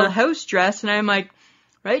and her Uh-huh. little house dress. And I'm like,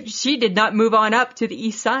 right? She did not move on up to the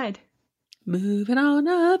east side, Moving on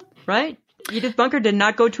up. right? Edith Bunker did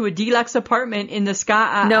not go to a deluxe apartment in the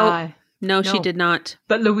sky. No, she No. did not.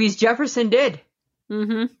 But Louise Jefferson did.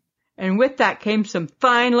 Mm-hmm. And with that came some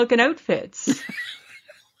fine looking outfits.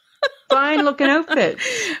 Fine looking outfits.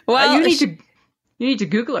 Well, you need to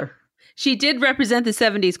Google her. she did represent the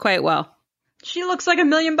 70s quite well. She looks like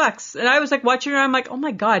 $1,000,000. And I was like watching her. I'm like, oh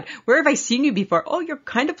my God, where have I seen you before? Oh, you're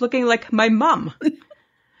kind of looking like my mom.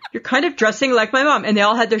 You're kind of dressing like my mom. And they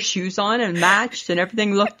all had their shoes on and matched and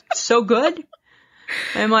everything looked so good.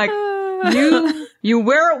 I'm like, you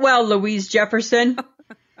wear it well, Louise Jefferson.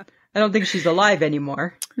 I don't think she's alive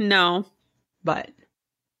anymore, No. but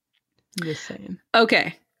I'm just saying.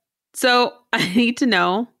 Okay. So I need to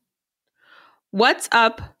know what's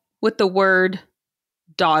up with the word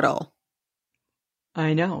dawdle.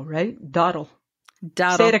 I know, right? Dawdle.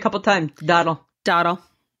 Dawdle. Say it a couple times. Dawdle. Dawdle.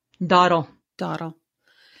 Dawdle. Dawdle.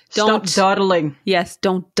 Stop dawdling. Yes,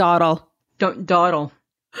 don't dawdle. Don't dawdle.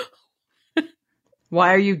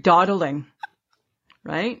 Why are you dawdling?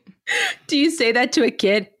 Right? Do you say that to a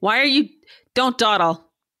kid? Why are you... Don't dawdle.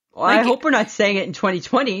 Well, I Like- hope we're not saying it in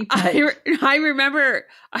 2020. But I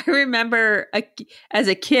remember as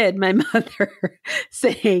a kid, my mother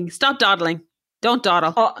saying, stop dawdling. Don't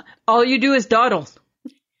dawdle. all you do is dawdle.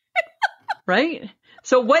 Right?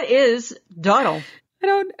 So what is dawdle?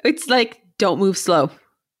 It's like, don't move slow.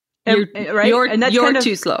 Right? You're, And that's you're kind of,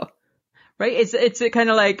 too slow. right? It's kind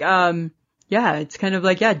of like, it's kind of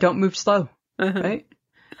like, don't move slow. Uh-huh. Right?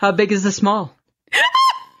 How big is the small?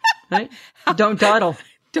 Right? Don't dawdle.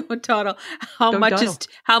 Don't dawdle. How Don't much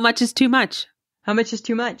is too much? How much is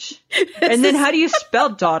too much? And then how do you spell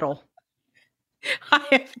dawdle? I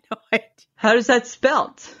have no idea. How does that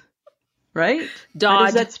spelt? Right? How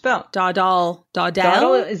does that spell? Dawdle.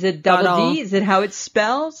 Dawdle? Is it double Dawdle. D? Is it how it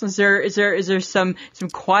spells? Is there some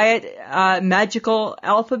quiet magical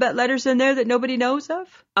alphabet letters in there that nobody knows of?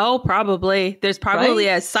 Oh, probably. There's probably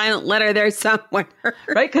Right? a silent letter there somewhere.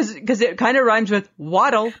 Right? Because it kind of rhymes with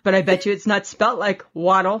waddle, but I bet you it's not spelt like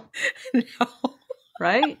waddle. No.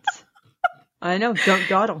 Right? I know. Don't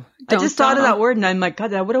dawdle. I Don't just thought of dawdle. that word and I'm like,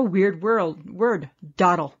 God, what a weird word.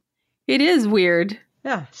 Dawdle. It is weird.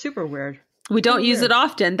 Yeah, super weird. We don't Super use weird. it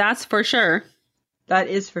often, that's for sure. That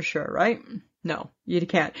is for sure, right? No, you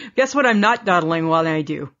can't. Guess what I'm not dawdling while I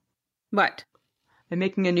do? What? I'm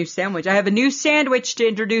making a new sandwich. I have a new sandwich to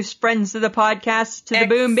introduce friends of the podcast to the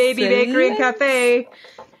Boom Baby Bakery and Cafe.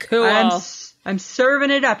 Cool. I'm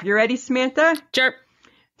serving it up. You ready, Samantha? Sure.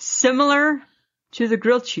 Similar to the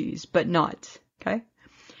grilled cheese, but not. Okay?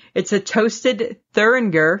 It's a toasted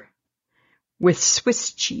Thuringer with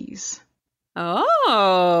Swiss cheese.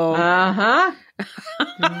 Oh. Uh-huh.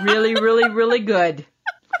 Really, really, really good.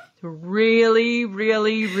 Really,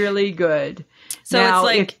 really, really good. So Now,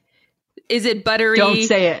 it's like, is it buttery? Don't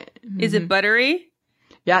say it. Is it buttery?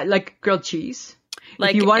 Yeah, like grilled cheese.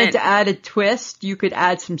 Like, if you wanted to add a twist, you could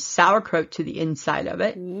add some sauerkraut to the inside of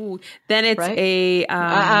it. Ooh, then it's Right?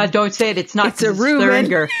 a... Don't say it. It's not. It's a 'cause Reuben.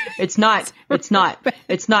 Thuringer. It's not. It's not.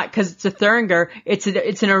 It's not because it's a Thuringer. It's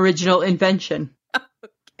an original invention.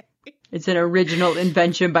 Okay. It's an original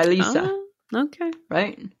invention by Lisa. Oh, okay.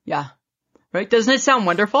 Right? Yeah. Right? Doesn't it sound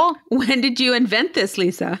wonderful? When did you invent this,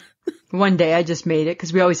 Lisa? One day I just made it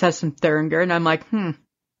because we always have some Thuringer, and I'm like,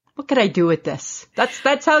 what could I do with this?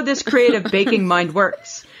 That's how this creative baking mind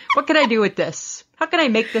works. What can I do with this? How can I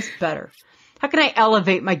make this better? How can I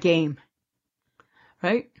elevate my game?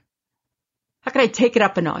 Right? How can I take it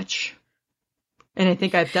up a notch? And I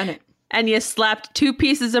think I've done it. And you slapped 2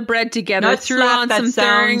 pieces of bread together, Not threw slap, on that some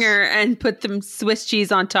sounds- Thuringer, and put some Swiss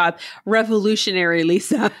cheese on top. Revolutionary,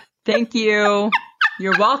 Lisa. Thank you.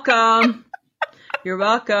 You're welcome. You're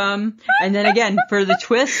welcome. And then again, for the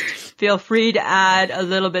twist, feel free to add a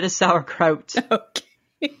little bit of sauerkraut.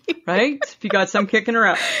 Okay. Right? If you got some kicking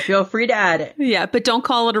around, feel free to add it. Yeah, but don't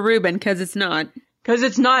call it a Reuben because it's not. Because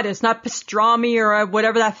it's not pastrami or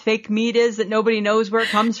whatever that fake meat is that nobody knows where it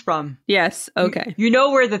comes from. Yes, okay. You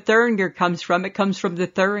know where the Thuringer comes from. It comes from the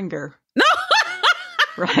Thuringer. No!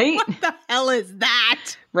 Right? What the hell is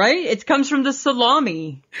that? Right? It comes from the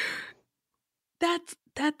salami. That's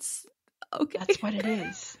okay. That's what it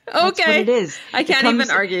is. Okay. That's what it is. I can't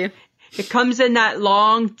even argue. It comes in that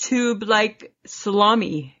long tube-like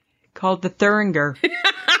salami called the Thuringer.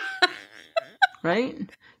 Right?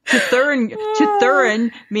 To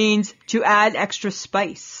Thurin means to add extra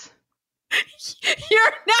spice.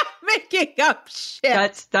 You're not making up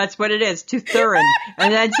shit. That's what it is. To Thurin.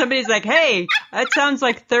 And then somebody's like, hey, that sounds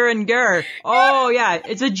like Thuringer. Oh yeah,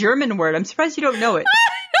 it's a German word. I'm surprised you don't know it.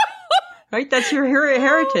 Right? That's your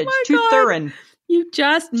heritage. Oh my To God. Thurin. You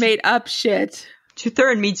just made up shit. To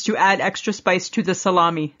Thurin means to add extra spice to the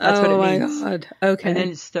salami. That's what it means. Oh my God. Okay. And then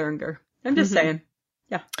it's Thuringer. I'm just saying.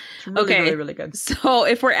 Yeah. It's really, Okay. really, really good. So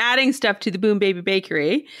if we're adding stuff to the Boom Baby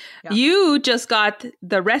Bakery, Yeah. you just got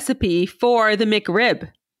the recipe for the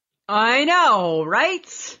McRib, I know,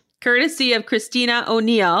 right? courtesy of Christina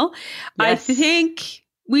O'Neill. I Yes. think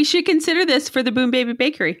we should consider this for the Boom Baby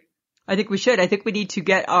Bakery. I think we should. I think we need to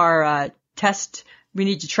get our test. We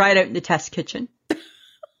need to try it out in the test kitchen.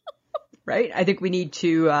 Right? I think we need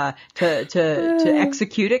to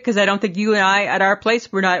execute it because I don't think you and I at our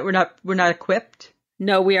place we're not equipped.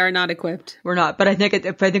 No, we are not equipped. We're not. But I think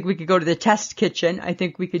I think we could go to the test kitchen. I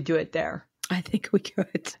think we could do it there. I think we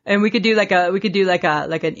could. And we could do like an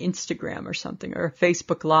Instagram or something or a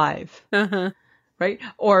Facebook Live. Uh-huh. Right?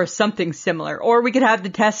 Or something similar. Or we could have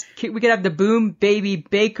the Boom Baby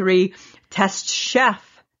Bakery test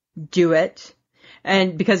chef do it.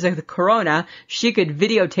 And because of the corona, she could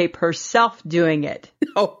videotape herself doing it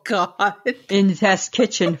Oh God. in the test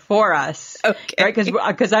kitchen for us. Okay. Right?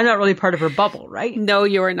 Because I'm not really part of her bubble, right? No,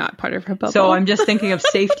 you are not part of her bubble. So I'm just thinking of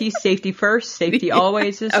safety first. Safety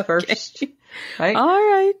always is Okay. first. Right? All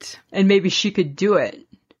right. And maybe she could do it.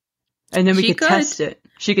 And then we She could test it.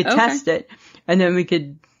 She could Okay. test it. And then we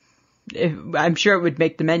could, I'm sure it would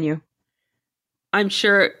make the menu. I'm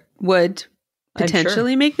sure it would I'm sure.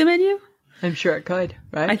 potentially make the menu. I'm sure it could,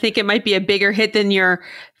 right? I think it might be a bigger hit than your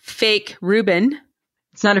fake Reuben.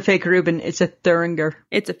 It's not a fake Reuben. It's a Thuringer.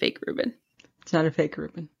 It's a fake Reuben. It's not a fake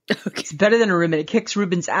Reuben. Okay. It's better than a Reuben. It kicks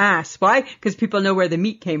Reuben's ass. Why? Because people know where the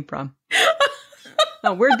meat came from.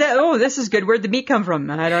 This is good. Where'd the meat come from?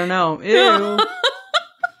 I don't know. Ew.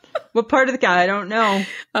 What part of the cow? I don't know.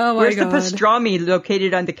 Oh my Where's God. the pastrami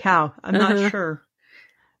located on the cow? I'm Uh-huh. not sure.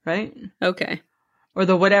 Right? Okay. Or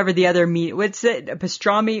the whatever the other meat. What's it? A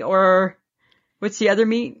pastrami or what's the other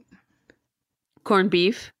meat? Corned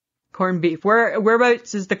beef. Corned beef.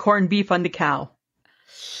 Whereabouts is the corned beef on the cow?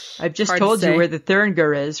 I've just Hard to told you say. where the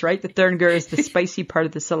Thuringer is, right? The Thuringer is the spicy part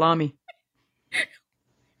of the salami.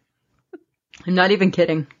 I'm not even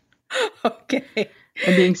kidding. Okay.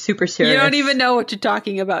 I'm being super serious. You don't even know what you're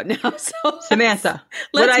talking about now. So Samantha,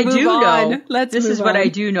 let's what I move do on. know, Let's this move is what on. I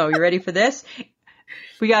do know. You ready for this?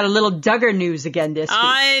 We got a little Duggar news again this week.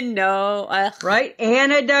 I know. Ugh. Right?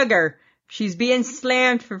 Anna Duggar. She's being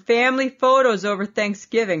slammed for family photos over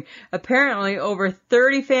Thanksgiving. Apparently, over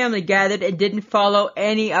 30 family gathered and didn't follow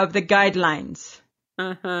any of the guidelines.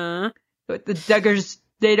 Uh-huh. But the Duggars,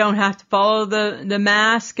 they don't have to follow the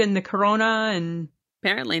mask and the corona and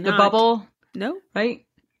Apparently the not. bubble, No. right?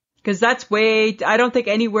 Because that's I don't think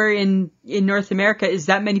anywhere in North America is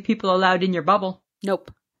that many people allowed in your bubble.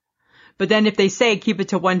 Nope. But then if they say keep it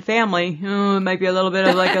to one family, it might be a little bit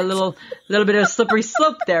of like a little bit of a slippery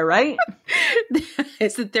slope there, right?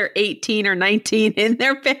 Isn't there 18 or 19 in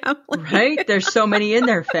their family? Right? There's so many in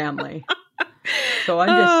their family. So I'm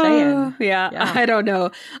just saying. Yeah, I don't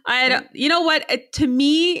know. You know what? To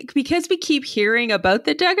me, because we keep hearing about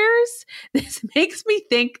the Duggars, this makes me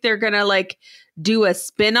think they're going to like do a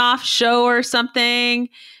spin-off show or something.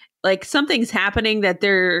 Like something's happening that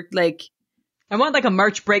they're like. I want like a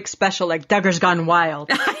March break special, like Duggars Gone Wild.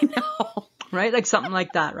 I know. Right? Like something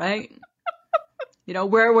like that, right? You know,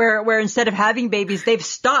 where instead of having babies, they've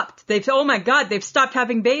stopped. Oh my God, they've stopped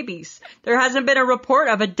having babies. There hasn't been a report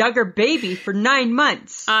of a Duggar baby for 9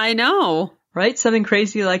 months. I know. Right? Something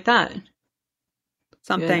crazy like that.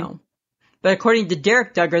 Something. You know. But according to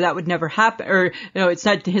Derek Duggar, that would never happen. Or, it's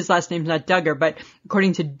not, his last name's not Duggar, but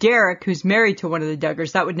according to Derek, who's married to one of the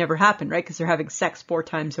Duggars, that would never happen, right? Because they're having sex 4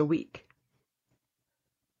 times a week.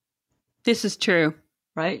 This is true.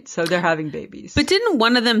 Right? So they're having babies. But didn't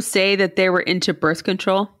one of them say that they were into birth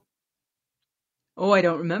control? Oh, I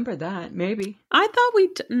don't remember that. Maybe. I thought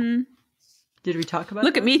Did we talk about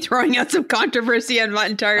Look at me throwing out some controversy. I'm not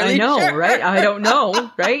entirely I know, sure. right? I don't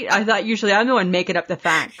know, right? I thought usually I'm the one making up the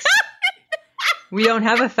facts. We don't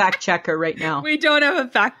have a fact checker right now. We don't have a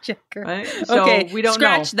fact checker. Right? So okay, we don't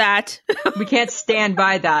scratch know. That. We can't stand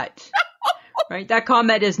by that. Right? That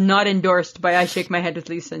comment is not endorsed by I Shake My Head with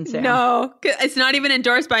Lisa and Sam. No, it's not even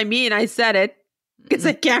endorsed by me, and I said it because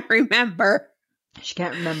I can't remember. She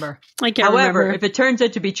can't remember. I can't However, remember. if it turns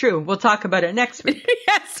out to be true, we'll talk about it next week.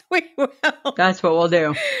 Yes, we will. That's what we'll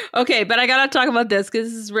do. Okay, but I got to talk about this because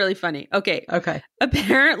this is really funny. Okay. Okay.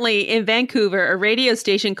 Apparently, in Vancouver, a radio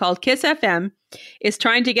station called Kiss FM is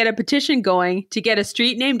trying to get a petition going to get a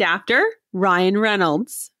street named after Ryan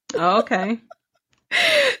Reynolds. Oh, okay.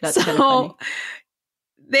 That's kind of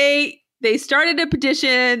funny. They started a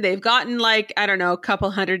petition. They've gotten like, I don't know, a couple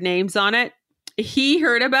hundred names on it. He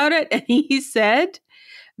heard about it and he said,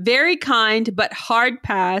 very kind, but hard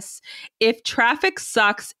pass. If traffic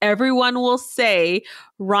sucks, everyone will say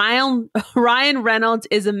Ryan Reynolds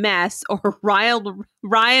is a mess or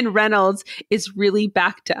Ryan Reynolds is really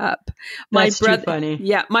backed up. That's too funny.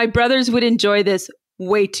 Yeah, my brothers would enjoy this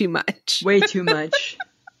way too much. Way too much.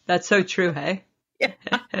 That's so true, hey? Yeah.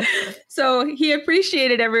 So he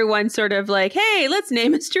appreciated everyone sort of like, hey, let's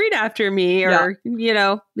name a street after me. Or,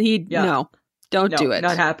 no, don't do it.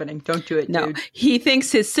 Not happening. Don't do it, no. dude. He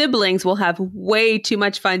thinks his siblings will have way too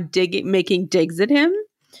much fun making digs at him.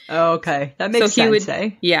 Oh, okay. That makes sense,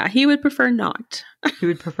 eh? Yeah, he would prefer not. He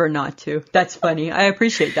would prefer not to. That's funny. I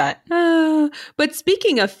appreciate that. But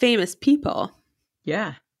speaking of famous people.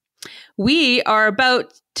 Yeah. We are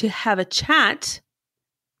about to have a chat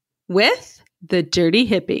with the Dirty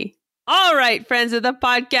Hippie. All right, friends of the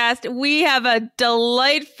podcast, we have a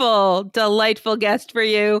delightful guest for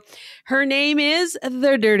you. Her name is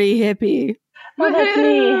the Dirty Hippie. Oh, that's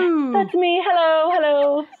me. That's me.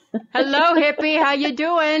 Hello. Hello, hippie. How you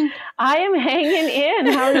doing? I am hanging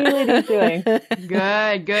in. How are you ladies doing?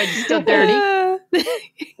 Good. Still dirty?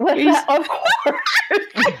 What's that? Of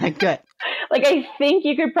course. Good. Like, I think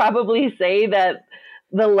you could probably say that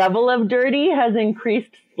the level of dirty has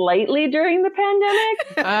increased slightly during the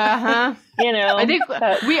pandemic. Uh-huh. I think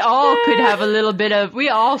we all we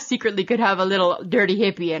all secretly could have a little dirty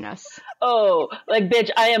hippie in us. Oh, like, bitch,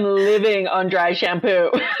 I am living on dry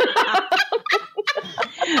shampoo.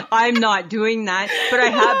 I'm not doing that,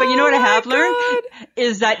 but you know what I have learned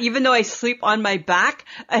is that even though I sleep on my back,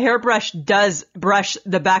 a hairbrush does brush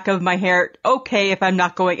the back of my hair okay if I'm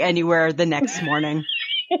not going anywhere the next morning.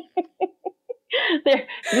 The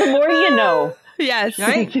more you know. Yes.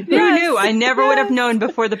 Right? Who knew? I never would have known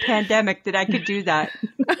before the pandemic that I could do that.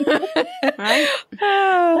 Right?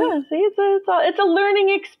 Yeah, see, it's a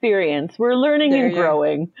learning experience. We're learning and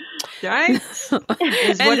growing. Right? Is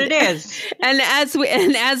what it is. And as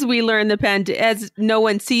we learn as no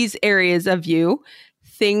one sees areas of you,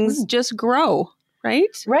 things just grow. Right?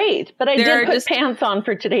 Right. But I did put pants on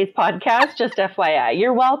for today's podcast, just FYI.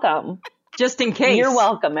 You're welcome. Just in case. You're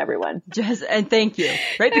welcome, everyone. And thank you.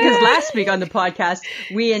 Right? Because last week on the podcast,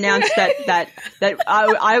 we announced that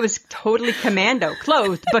I was totally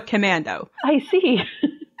clothed, but commando. I see.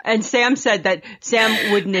 And Sam said that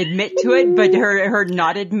Sam wouldn't admit to it, but her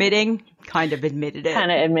not admitting kind of admitted it.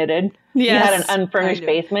 Kind of admitted. Yes. You had an unfurnished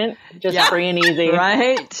Kind of. basement, just Yeah. free and easy.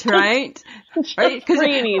 Right. Right. Just Right, 'cause-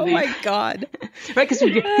 free and easy. Oh my God. Right. Because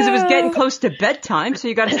it was getting close to bedtime. So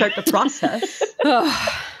you got to start the process.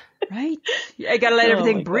 Right. You got to let Oh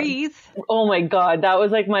everything my God. breathe. Oh my God, that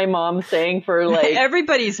was like my mom saying for like,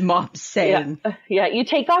 Everybody's mom saying. yeah, you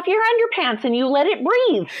take off your underpants and you let it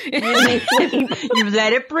breathe. And you sleep. You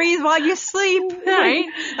let it breathe while you sleep, right?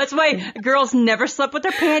 That's why girls never slept with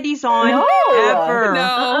their panties on, No. ever.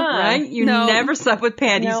 No. Right? You No. never slept with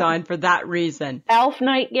panties No. on for that reason. Elf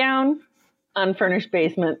nightgown, unfurnished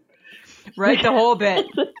basement. Right? The whole bit.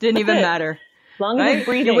 Didn't even it. matter. As long as Right? it's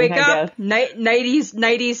breathing, You wake I up, guess.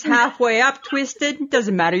 nighties halfway up, twisted.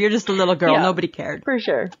 Doesn't matter. You're just a little girl. Yeah. Nobody cared. For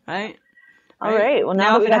sure. Right? All right. Well,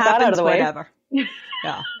 now that if we it got that happens, out of the way. whatever. Yeah.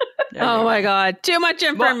 There you Oh go. my God. Too much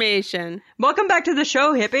information. Welcome back to the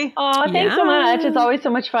show, hippie. Oh, thanks so Yeah. much. It's always so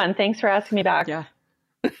much fun. Thanks for asking me back. Yeah.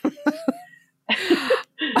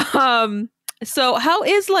 So how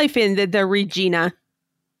is life in the Regina?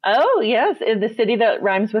 Oh, yes. In the city that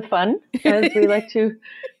rhymes with fun, as we like to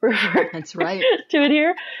refer That's right. to it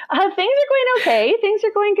here. Things are going okay. Things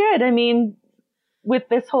are going good. I mean, with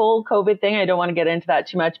this whole COVID thing, I don't want to get into that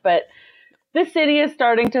too much, but the city is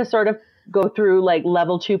starting to sort of go through like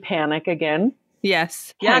level 2 panic again.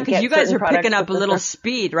 Yes. Yeah, Can't because get you guys certain are picking products up a with little the-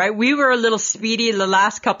 speed, right? We were a little speedy the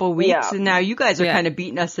last couple of weeks, Yeah. and now you guys are Yeah. kind of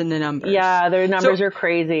beating us in the numbers. Yeah, their numbers are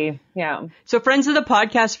crazy. Yeah. So, friends of the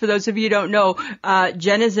podcast, for those of you who don't know,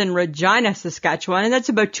 Jen is in Regina, Saskatchewan, and that's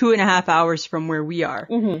about 2.5 hours from where we are.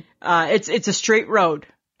 Mm-hmm. It's a straight road,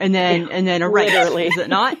 and then a right. Literally. Is it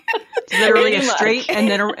not? It's literally a Pretty much. straight and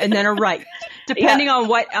then a right, depending on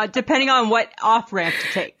what off ramp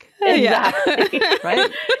to take. Exactly.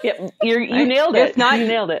 Right? Yep. You Right? nailed If it. not- You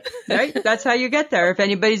nailed it. Right? That's how you get there. If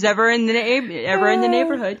anybody's ever in the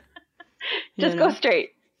neighborhood, you Just know, go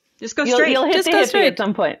straight. Just go You'll straight. hit Just the go hippie straight. at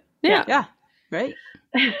some point. Yeah. Yeah. Right.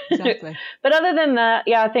 Exactly. But other than that,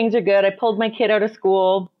 yeah, things are good. I pulled my kid out of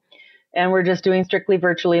school, and we're just doing strictly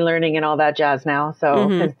virtually learning and all that jazz now. So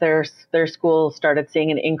Mhm. because their school started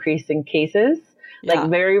seeing an increase in cases, Yeah. like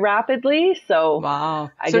very rapidly. So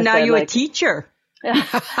Wow. I So just now said, you a like- teacher. no,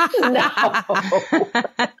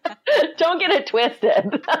 don't get it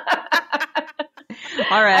twisted.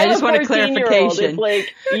 All right. I just want a 14-year-old. clarification. It's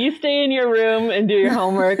like you stay in your room and do your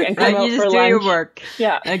homework and come Right, out you for just do lunch. your work.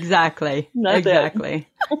 Yeah. Exactly. That's it. Exactly.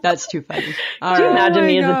 That's too funny. All Do you right. imagine my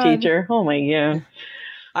me as God. a teacher? Oh my god.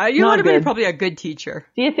 You Not would have been good. probably a good teacher.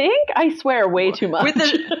 Do you think? I swear way too much.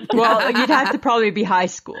 Well, you'd have to probably be high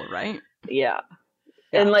school, right? Yeah.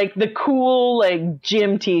 And like the cool like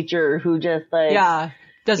gym teacher who just like Yeah.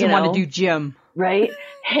 Doesn't you want know. to do gym. right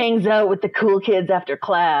hangs out with the cool kids after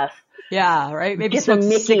class. Yeah, right? Maybe Get some smokes a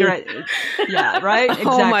Mickey. cigarette. Yeah, right?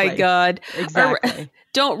 Exactly. Oh my God. Exactly.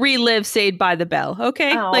 Don't relive Saved by the Bell,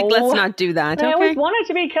 okay? Like, Oh. let's not do that, I okay? always wanted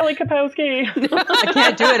to be Kelly Kapowski. I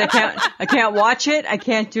can't do it. I can't watch it. I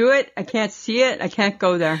can't do it. I can't see it. I can't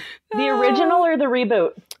go there. The original or the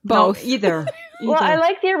reboot? Both. No, either. Well, I Either.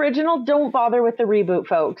 like the original. Don't bother with the reboot,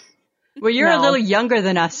 folks. Well, you're a No. little younger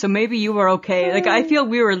than us, so maybe you were okay. Like, I feel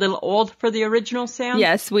we were a little old for the original, Sam.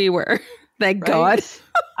 Yes, we were. Thank Right? God.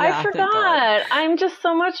 Yeah, I thank forgot. God. I'm just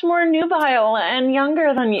so much more nubile and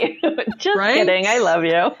younger than you. Just Right? kidding. I love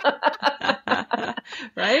you.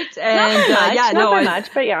 Right? Not And by much, yeah, not no, by I much,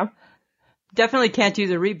 but yeah. definitely can't do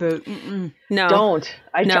the reboot. Mm-mm. No. Don't.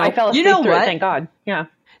 No. I fell asleep You know through what? it, thank God. Yeah.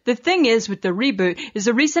 The thing is with the reboot is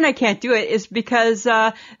the reason I can't do it is because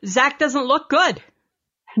Zach doesn't look good.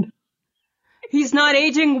 He's not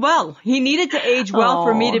aging well. He needed to age well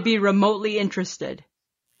for me Aw. to be remotely interested.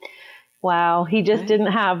 Wow. He just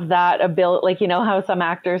didn't have that ability. Like, you know how some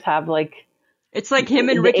actors have like, It's like him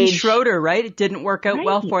and The Ricky age- Schroeder, right? It didn't work out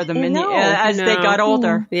well Right, for them I know. as they No. got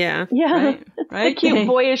older. Yeah. yeah, Right? the Right? cute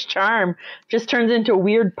boyish charm just turns into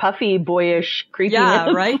weird, puffy, boyish creepiness.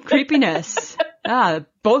 Yeah, right? Creepiness. Yeah,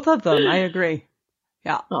 both of them. I agree.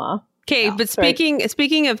 Yeah. Aw. Okay, Yeah, but sorry.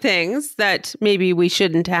 speaking of things that maybe we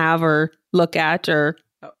shouldn't have or look at, or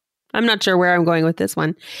I'm not sure where I'm going with this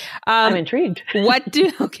one. I'm intrigued.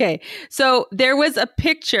 Okay. So there was a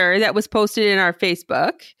picture that was posted in our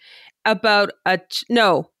Facebook about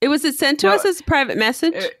it was sent to No. us as a private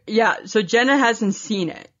message. Yeah, so Jenna hasn't seen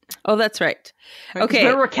it. Oh, that's right. Right? 'Cause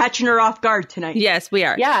Okay. we're catching her off guard tonight. Yes, we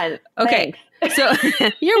are. Yeah. Okay. Thanks. So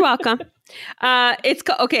you're welcome.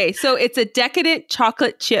 So it's a decadent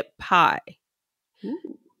chocolate chip pie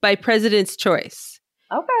by President's Choice.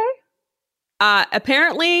 Okay.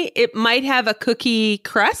 Apparently, it might have a cookie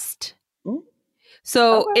crust. Ooh.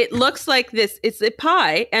 So Okay. it looks like this. It's a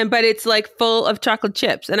pie, but it's like full of chocolate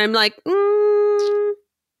chips. And I'm like,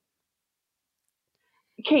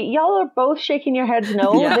 Okay, y'all are both shaking your heads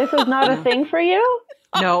no. Yeah. This is not a thing for you?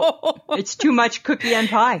 No, it's too much cookie and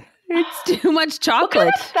pie. it's too much What chocolate. kind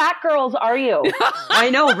of fat girls are you? I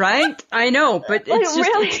know, right? I know, but Like, it's just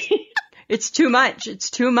really? it's too much. It's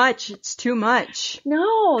too much. It's too much.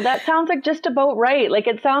 No, that sounds like just about right. Like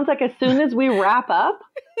it sounds like as soon as we wrap up,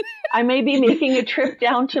 I may be making a trip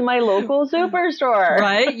down to my local superstore.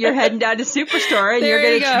 Right? You're heading down to Superstore and There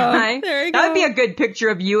you're you gonna go. try. There you That would be go. a good picture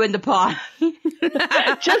of you and the pie.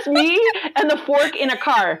 Just me and the fork in a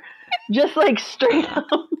car. Just like straight up.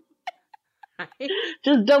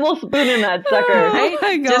 Just double spooning that sucker. Right?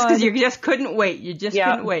 my Just because God. you just couldn't wait. You just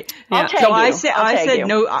Yeah. couldn't wait. I'll tag So you. I I'll tag said you.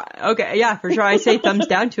 no. Okay, yeah, for sure. I say thumbs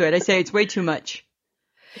down to it. I say it's way too much.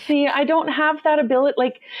 See, I don't have that ability.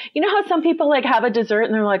 Like, you know how some people like have a dessert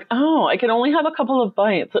and they're like, oh, I can only have a couple of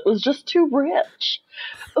bites. It was just too rich.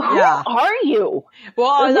 Yeah. Who are you?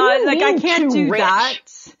 Well, What do you like I mean can't too do rich? that.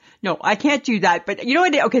 No, I can't do that. But you know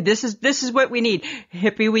what? Okay, this is what we need,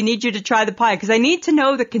 Hippie. We need you to try the pie because I need to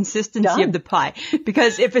know the consistency Done. of the pie.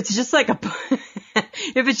 Because if it's just like a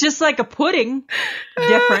pudding,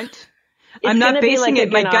 different. I'm It's not gonna be basing like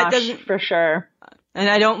it. My gut ganache, doesn't, for sure. and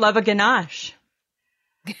I don't love a ganache.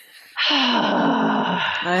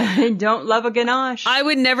 I don't love a ganache. I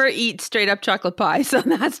would never eat straight up chocolate pie, so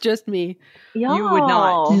that's just me. You would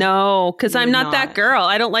not. No, because You I'm would not that not. girl.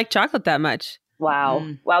 I don't like chocolate that much. Wow.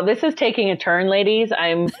 Mm. Wow, this is taking a turn, ladies.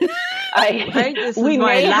 Right? This we is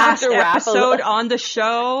my may have last to wrap a episode little- on the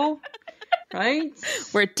show. Right?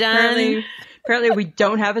 We're done. Apparently we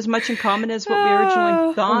don't have as much in common as what we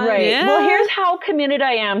originally thought. Right. Yeah. Well, here's how committed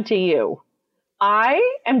I am to you. I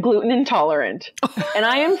am gluten intolerant, and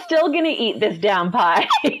I am still going to eat this damn pie.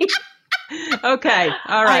 Okay.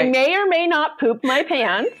 All I right. may or may not poop my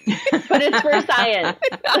pants, but it's for science.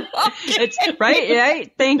 It's right.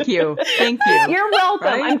 Right. Thank you. Thank you. You're welcome.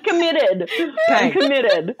 Right? I'm committed. I'm Okay.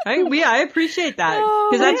 committed. Right? I appreciate that Oh,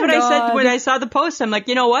 because that's my what I said God. when I saw the post. I'm like,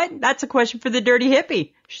 you know what? That's a question for the dirty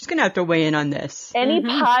hippie. She's gonna have to weigh in on this. Any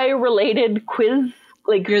pie-related quiz,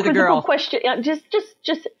 like You're the quizzical girl. question,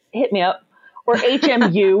 just hit me up. Or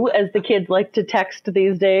HMU, as the kids like to text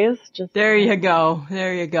these days. Just There you go.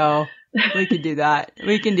 There you go. We could do that.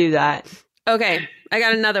 We can do that. Okay, I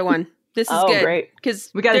got another one. This is Oh, good. great.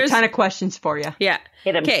 Because We got a ton of questions for you. Yeah.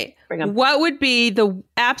 hit 'em. Okay. Bring 'em. What would be the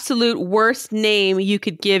absolute worst name you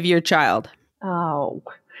could give your child? Oh,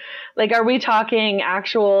 like, are we talking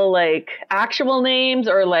actual names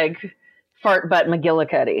or like fart butt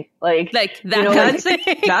McGillicuddy? Like Like that. You know, kind That's of a,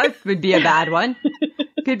 thing. that would be a bad one.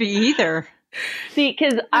 Could be either. see,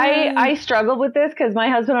 because I struggled with this because my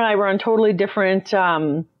husband and I were on totally different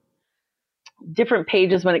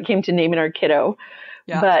pages when it came to naming our kiddo.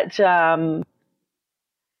 Yeah. But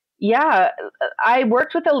yeah, I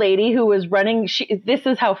worked with a lady who was running. This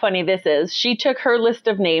is how funny this is. She took her list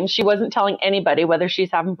of names. She wasn't telling anybody whether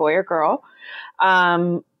she's having boy or girl.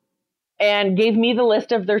 And gave me the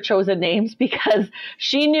list of their chosen names because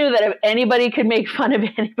she knew that if anybody could make fun of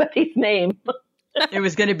anybody's name, It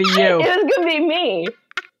was going to be it you. was going to be me.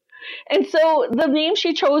 And so the name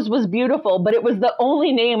she chose was beautiful, but it was the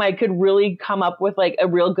only name I could really come up with like a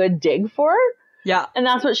real good dig for. Yeah. And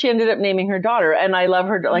that's what she ended up naming her daughter. And I love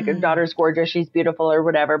her, like her daughter's gorgeous. She's beautiful or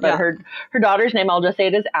whatever. But Yeah. her daughter's name, I'll just say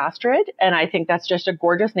it is Astrid. And I think that's just a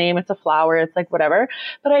gorgeous name. It's a flower. It's like whatever.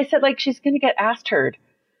 But I said like, she's going to get ass turd.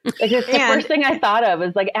 Like it's the And- first thing I thought of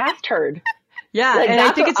is like ass turd. Yeah. Like, and I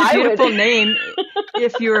that's think what it's a I would- beautiful name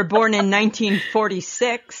if you were born in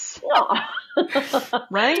 1946. Aw.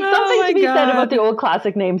 Right? Something my to be said God. about the old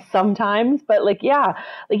classic names sometimes. But like, yeah,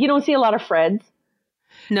 like you don't see a lot of Freds.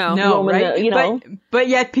 No. No, Roman, right? you know. But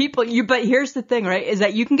yet but here's the thing, right? Is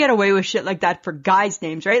that you can get away with shit like that for guys'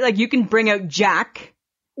 names, right? Like you can bring out Jack,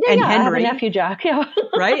 Yeah, and yeah, I have a Henry. nephew Jack. Yeah.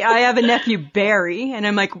 right? I have a nephew Barry, and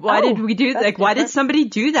I'm like, why Oh, did we do that's like? Why did different. somebody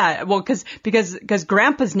do that? Well, because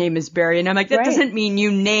Grandpa's name is Barry, and I'm like, that Right. doesn't mean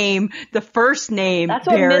you name the first name That's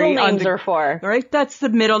what Barry middle on names the- are for. Right? That's the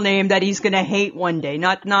middle name that he's gonna hate one day,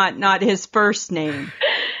 not his first name,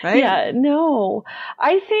 right? Yeah, no.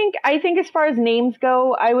 I think as far as names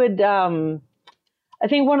go, I would I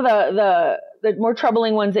think one of the more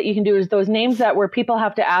troubling ones that you can do is those names that where people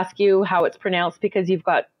have to ask you how it's pronounced because you've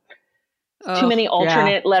got too many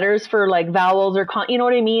alternate letters for like vowels or you know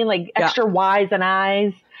what I mean? Like Yeah. extra Y's and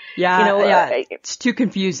I's. Yeah, You know, yeah. It's too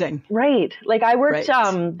confusing. Right. Like I worked,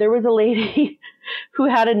 Right. there was a lady who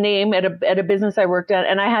had a name at a business I worked at,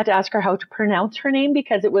 and I had to ask her how to pronounce her name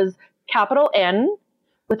because it was capital N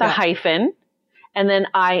with a Yeah. hyphen and then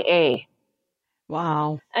IA.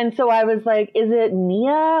 Wow. And so I was like, is it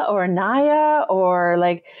Nia or Naya or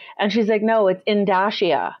like, and she's like, no, it's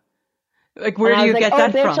Indashia. Like, where And do I you was get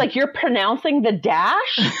like, that bitch, from? like you're pronouncing the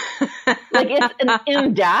dash? Like it's an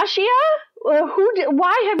Indashia? Well,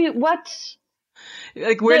 why have you, what?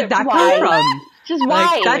 Like, where did that Why? come from? Just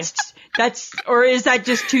why? Like, that's, or is that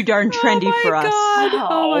just too darn trendy for us?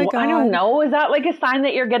 Oh my God. I don't know. Is that like a sign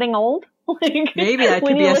that you're getting old? Like, Maybe that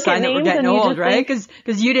when could be you a look sign at that we're names getting and you old, just right? think,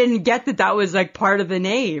 Because you didn't get that was like part of the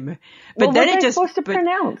name. But well, then what it am I just supposed to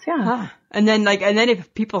pronounce? Yeah. Huh. And then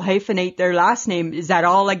if people hyphenate their last name, is that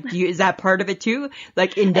all like is that part of it too?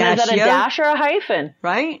 Like And is that a Indashia, dash or a hyphen?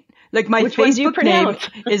 right? Like my Which one do you Facebook name pronounce?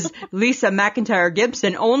 is Lisa McIntyre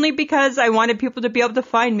Gibson, only because I wanted people to be able to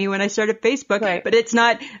find me when I started Facebook. Right. But it's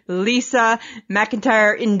not Lisa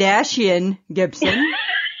McIntyre Indashian Gibson.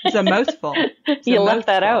 It's a mouthful. You left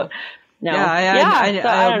that out. No. Yeah, So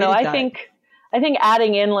I don't know. omitted I that. think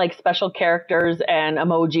adding in like special characters and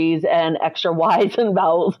emojis and extra Y's and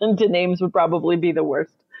vowels into names would probably be the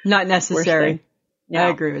worst. Not necessary. thing. Yeah. I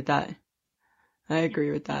agree with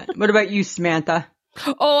that. What about you, Samantha?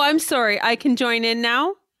 Oh, I'm sorry. I can join in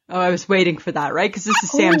now. Oh, I was waiting for that, right? Because this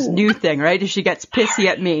is Sam's new thing, right? If she gets pissy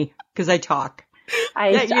at me because I talk. I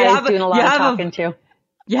Yeah, you was have a- doing a lot you of have a- talking too.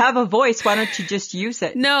 You have a voice. Why don't you just use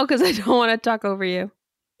it? No, because I don't want to talk over you.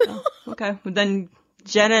 Okay. Well, then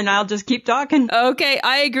Jenna and I'll just keep talking. Okay,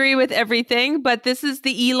 I agree with everything, but this is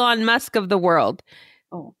the Elon Musk of the world.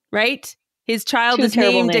 Oh. Right? His child Two is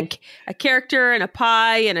terrible named names. a character and a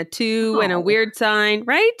pie and a 2 and a Oh. weird sign,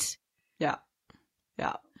 right? Yeah.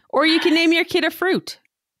 Yeah. Or you can name your kid a fruit,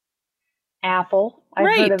 Apple. I've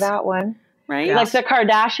Right. heard of that one. right? Yeah. Like the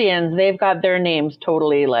Kardashians, they've got their names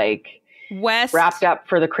totally like West. wrapped up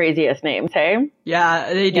for the craziest names, hey?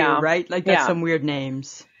 Yeah, they do, Yeah. right? Like that's Yeah. some weird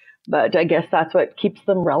names. But I guess that's what keeps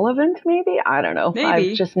them relevant, maybe? I don't know.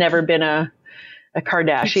 Maybe. I've just never been a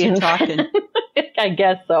Kardashian. Keeps you talking. I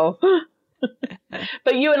guess so.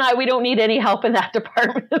 But you and I, we don't need any help in that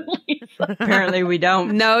department, Lisa. Apparently we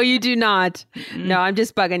don't. No, you do not. No, I'm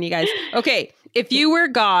just bugging you guys. Okay, if you were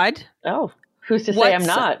God, Oh, who's to say What's- I'm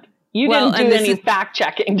not? You Well, didn't and do this any is- fact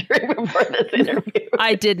checking before this interview.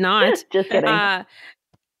 I did not. Just kidding.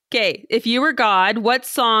 Okay, if you were God, what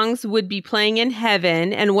songs would be playing in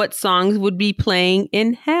heaven and what songs would be playing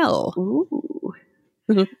in hell? Ooh.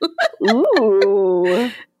 Ooh.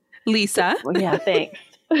 Lisa? Well, yeah, thanks.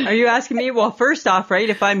 Are you asking me? Well, first off, right,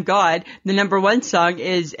 if I'm God, the number one song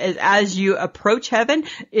is As You Approach Heaven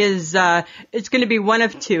is, it's going to be one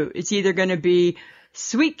of two. It's either going to be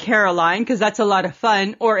Sweet Caroline, because that's a lot of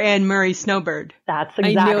fun, or Anne Murray Snowbird. That's I knew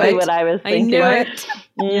exactly it. what I was I thinking. knew it.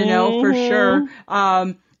 You know, for Mhm. sure.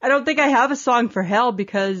 I don't think I have a song for hell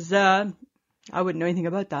because, I wouldn't know anything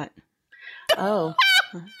about that. Oh.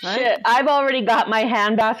 Right? Shit, I've already got my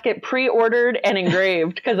handbasket pre-ordered and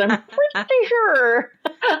engraved because I'm pretty sure.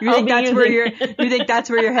 You I'll think be that's where using- you think that's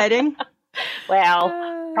where you're heading?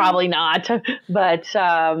 Well, probably not. But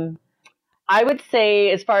I would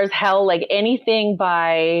say, as far as hell, like anything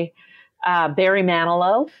by Barry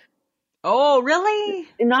Manilow. Oh, really?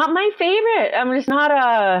 Not my favorite. I'm just not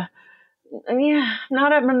a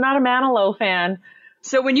Manilow fan.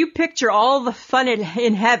 So when you picture all the fun in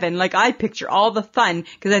heaven, like I picture all the fun,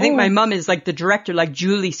 because I think my mom is like the director, like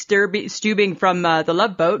Julie Stubing from The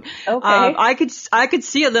Love Boat. Okay. I could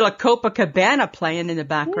see a little Copacabana playing in the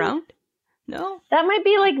background. No? That might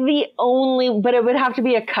be like the only, but it would have to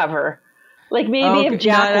be a cover. Like maybe Okay, if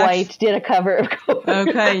Jack not White did a cover of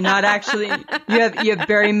Okay, not actually. You have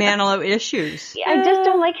Barry Manilow issues. I just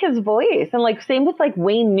don't like his voice. And like same with like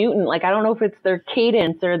Wayne Newton. Like I don't know if it's their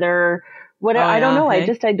cadence or their whatever. Oh, I don't yeah, know.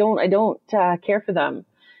 hey? I don't care for them.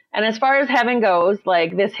 And as far as heaven goes,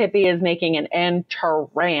 like this hippie is making an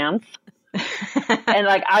entrance. And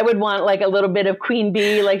like I would want like a little bit of Queen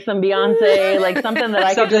Bee, like some Beyonce, like something that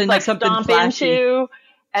I could just like something stomp flashy. into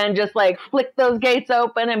and just like flick those gates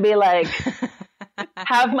open and be like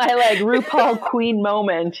have my like RuPaul Queen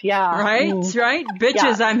moment. Yeah. Right, Mm. right.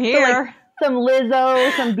 Bitches, Yeah. I'm So, here. like, some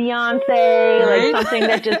Lizzo, some Beyonce, Right. like something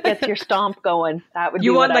that just gets your stomp going. That would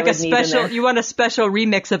You be want what like I a would need in special, there. you want a special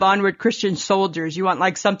remix of Onward Christian Soldiers. You want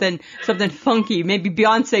like something funky. Maybe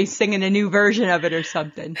Beyonce singing a new version of it or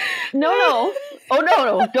something. No. Oh,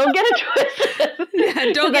 no. Don't get it twisted. Yeah,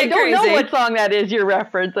 don't 'Cause I get don't know crazy. what song that is you're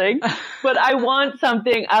referencing. But I want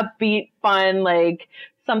something upbeat, fun, like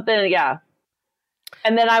something, yeah.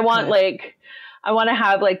 And then I want I want to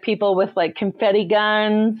have like people with like confetti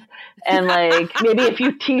guns and like maybe a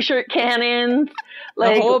few t-shirt cannons.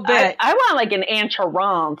 Like whole bit. I want like an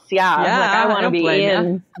entrance. Yeah. Yeah, Like I want I to don't be blame ya.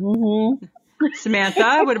 in. Mhm.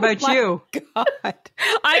 Samantha, what about you? God,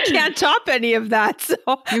 I can't top any of that. So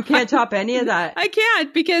You can't top any of that. I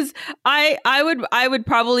can't because I would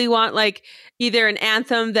probably want like either an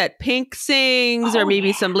anthem that Pink sings or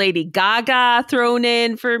maybe some Lady Gaga thrown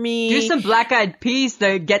in for me. Do some Black Eyed Peas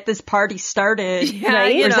to get this party started. Yeah,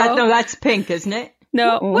 Right? you Or is that, know. no, that's Pink, isn't it?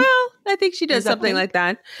 No, Mm-mm. well, I think she does Is that something Pink? like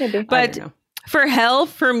that. Maybe. I But don't know. for hell,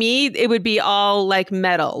 for me, it would be all like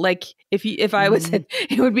metal. Like if I was,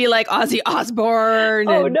 it would be like Ozzy Osbourne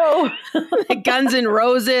Oh and no. like Guns N'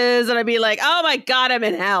 Roses, and I'd be like, oh my God, I'm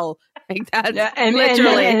in hell. Like that's Yeah, and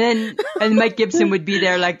literally, and Mike Gibson would be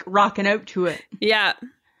there like rocking out to it. yeah.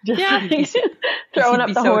 Just Yeah. like, throwing he'd up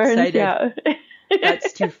be the so horns. excited. Yeah.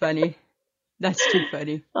 That's too funny. That's too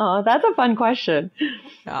funny. Oh, that's a fun question.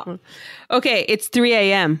 Yeah. Okay, it's 3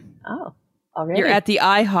 a.m. Oh, already. You're at the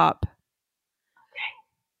IHOP.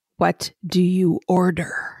 What do you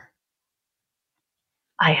order?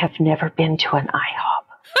 I have never been to an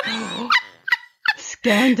IHOP.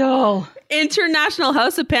 Scandal. International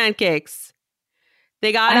House of Pancakes.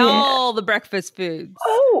 They got I- all the breakfast foods.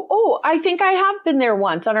 Oh, I think I have been there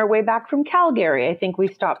once on our way back from Calgary. I think we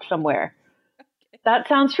stopped somewhere. That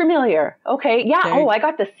sounds familiar. Okay. Yeah. Okay. Oh, I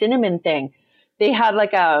got the cinnamon thing. They had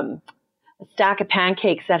like a stack of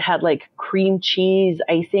pancakes that had like cream cheese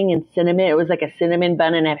icing and cinnamon. It was like a cinnamon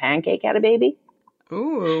bun and a pancake had a baby.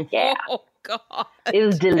 Ooh. Yeah. Oh God. It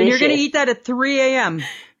was delicious. And you're going to eat that at 3 a.m.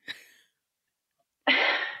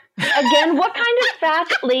 Again, what kind of fat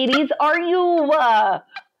ladies are you?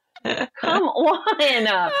 Come on.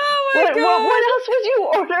 Oh my What else would you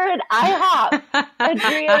order at IHOP at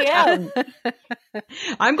 3 a.m.?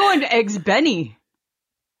 I'm going to Eggs Benny.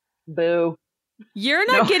 Boo. You're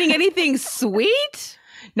not No. getting anything sweet?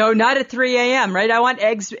 No, not at 3 a.m. Right? I want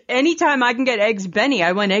eggs. Anytime I can get Eggs Benny,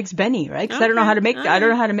 I want Eggs Benny. Right? Because I don't know Okay, how to make. all I don't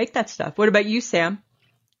know right. how to make that stuff. What about you, Sam?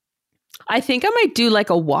 I think I might do like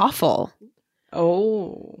a waffle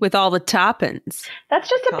Oh, with all the toppings. That's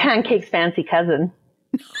just a pancake's fancy cousin.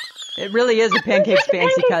 it really is a pancake's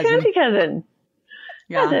fancy Pancake's cousin. fancy cousin.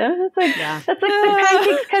 Yeah. That's like Yeah. that's like the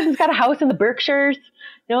pancake's cousin's got a house in the Berkshires.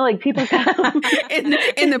 You know, like people.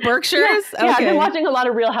 in the Berkshires? Yeah, I've Okay. been watching a lot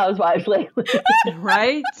of Real Housewives lately.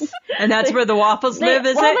 Right? And that's where the waffles live,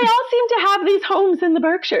 is They it? all seem to have these homes in the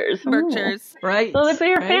Berkshires. Berkshires. Right. So if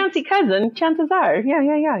you're a right? fancy cousin, chances are, yeah,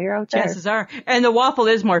 you're out there. Chances are. And the waffle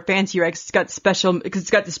is more fancy, right? 'Cause it's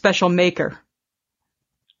got the special maker.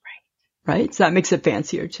 Right. So that makes it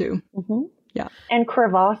fancier too. Hmm. Yeah. And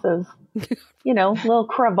crevasses. You know, little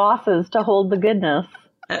crevasses to hold the goodness.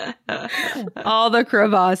 All the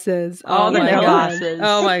crevasses. All Oh the my God. crevasses.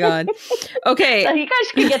 Oh my God. Okay. So you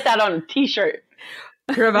guys can get that on a t-shirt.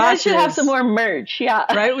 You guys Crevasses. should have some more merch. Yeah.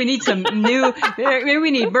 Right? We need some new, maybe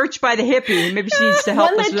we need merch by the hippie. Maybe she needs to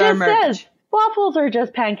help One us that with our just merch. says, waffles are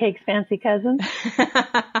just pancakes, fancy cousin.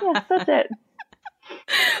 Yes, that's it.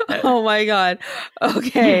 Oh my God.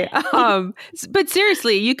 Okay. But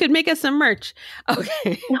seriously, you could make us some merch.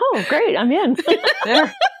 Okay. Oh, great. I'm in.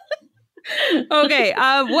 There. Okay.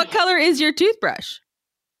 What color is your toothbrush?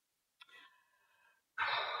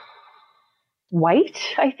 White,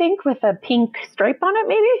 I think, with a pink stripe on it,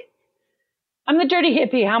 maybe? I'm the dirty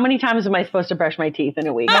hippie. How many times am I supposed to brush my teeth in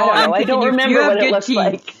a week? I Oh, don't I'm know. I thinking don't you remember have what it good looks teeth.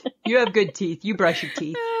 like. You have good teeth. You brush your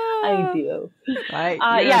teeth. I do. Right?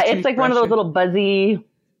 You're Yeah, a it's like one of those toothbrusher. little buzzy,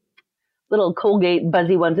 little Colgate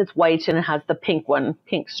buzzy ones. It's white and it has the pink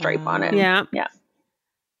stripe on it. Yeah.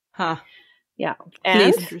 Huh. Yeah.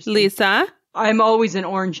 And Interesting. Lisa, I'm always an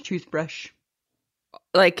orange toothbrush.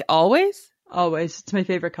 like always? Always. It's my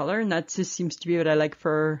favorite color, and that just seems to be what I like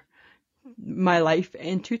for my life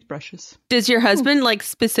and toothbrushes. Does your husband like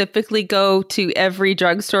specifically go to every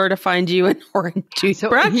drugstore to find you an orange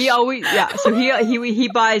toothbrush? So he always, so he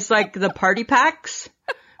buys like the party packs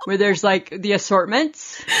where there's like the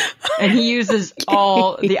assortments, and he uses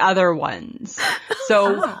all the other ones.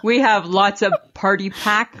 So we have lots of party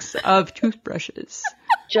packs of toothbrushes.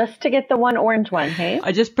 just to get the one orange one, hey? Is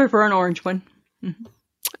I just prefer an orange one.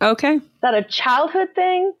 Okay. that a childhood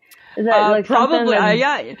thing? Is that like Probably, something that's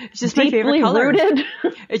yeah. It's just my favorite deeply color. rooted?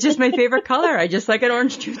 It's just my favorite color. I just like an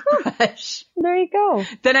orange toothbrush. There you go.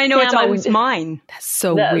 Then I know it's Sam, I'm- always mine. That's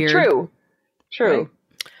so weird. True. Right?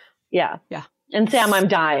 Yeah. Yeah. And Sam, I'm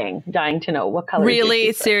dying to know what color. is your Really?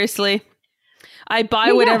 toothbrush? Seriously? I buy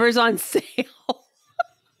Yeah. whatever's on sale.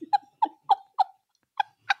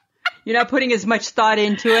 You're not putting as much thought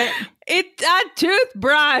into it. It's a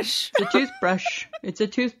toothbrush. It's a toothbrush. It's a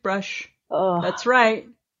toothbrush. Oh, That's right.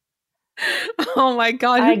 Oh my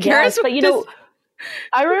God. I Who cares? guess, but you know,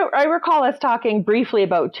 I recall us talking briefly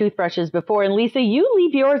about toothbrushes before, and Lisa, you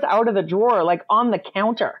leave yours out of the drawer, like on the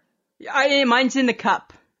counter. Mine's in the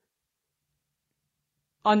cup.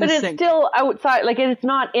 on the But it's sink. still outside, like it's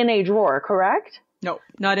not in a drawer, correct? No,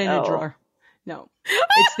 not in Oh. a drawer. No.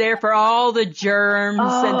 It's there for all the germs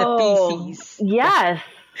and the feces. Yes.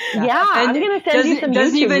 Yeah, I'm And going to send you some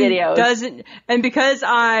doesn't YouTube videos. And because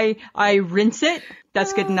I rinse it,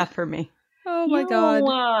 that's good enough for me. Oh my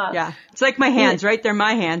God. Yeah. It's like my hands, right? They're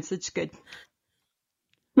my hands. It's good.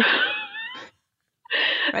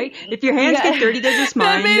 Right? If your hands get dirty, they're just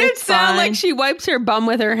mine. That made it It's sound fine. like she wipes her bum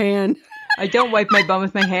with her hand. I don't wipe my bum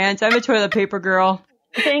with my hands. I'm a toilet paper girl.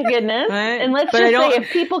 Thank goodness. Right? And let's But I just say, don't- if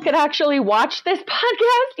people could actually watch this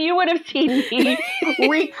podcast, you would have seen me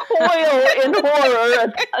recoil in horror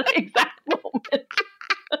at that exact moment.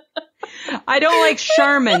 I don't like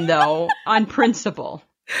Charmin, though, on principle.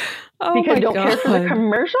 Oh Because my you don't care for the God.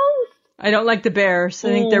 commercials? I don't like the bears. I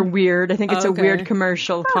think they're weird. I think it's a Okay. weird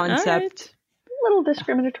commercial concept. A little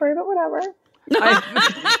discriminatory, but whatever.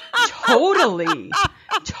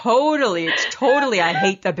 Totally. It's totally, I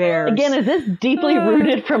hate the bears. Again, is this deeply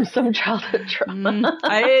rooted from some childhood trauma?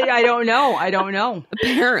 I don't know.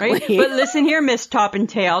 Apparently. Right? But listen here, Miss Top and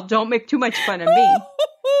Tail. Don't make too much fun of me.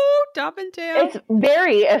 Top and tail. It's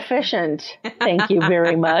very efficient. Thank you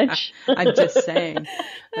very much. I'm just saying.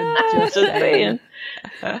 Just saying.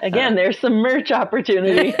 Again, there's some merch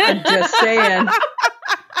opportunity. I'm just saying.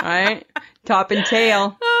 All right? Top and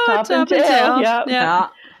Tail. Top and tail. Yep. Yeah. You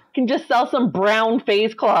can just sell some brown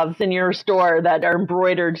face cloths in your store that are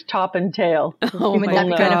embroidered top and tail. Oh Wouldn't my that be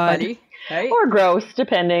God. kind of funny? Right? Or gross,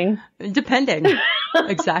 depending. Depending.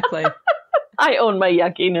 Exactly. I own my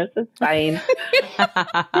yuckiness. It's fine.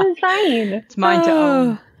 It's fine. It's mine to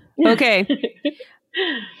own. Oh. Okay.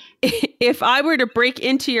 If I were to break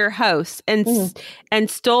into your house and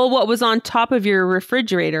stole what was on top of your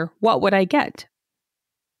refrigerator, what would I get?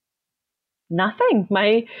 Nothing.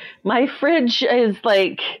 My fridge is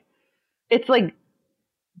like, it's like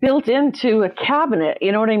built into a cabinet.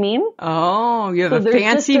 You know what I mean? Oh, you have So a there's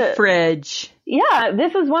fancy just a- fridge, Yeah,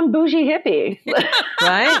 this is one bougie hippie.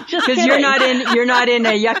 right? Just Because you're kidding. not in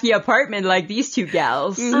a yucky apartment like these two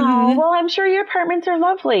gals. Oh, well, I'm sure your apartments are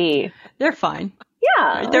lovely. They're fine.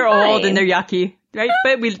 Yeah, They're old fine. and they're yucky, right?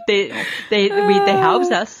 But they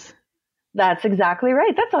house us. That's exactly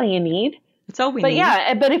right. That's all you need. That's all we But need.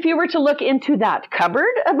 yeah, but if you were to look into that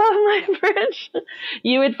cupboard above my fridge,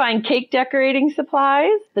 you would find cake decorating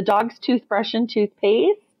supplies, the dog's toothbrush and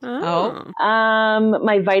toothpaste. Oh.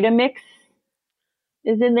 My Vitamix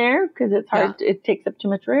is in there because it's hard. It takes up too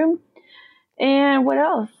much room. And what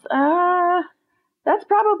else? That's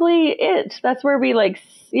probably it. That's where we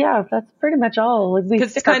that's pretty much all. Like, we 'Cause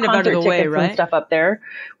it's stick our kind of out of concert the way, tickets right? and stuff up there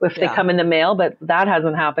if they Yeah. come in the mail, but that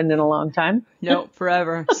hasn't happened in a long time. No,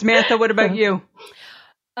 forever. Samantha, what about you?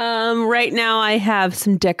 Right now I have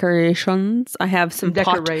some decorations. I have some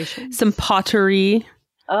Decorations. some pottery.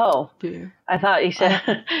 Oh, Do you? I thought you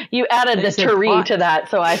said you added I the said Turi pot. to that,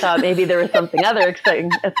 so I thought maybe there was something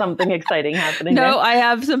exciting happening. No, there. I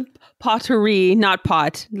have some pottery, not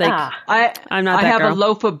pot. Like I'm not I that have girl. a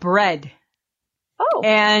loaf of bread Oh,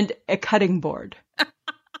 and a cutting board.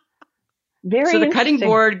 very So the cutting interesting.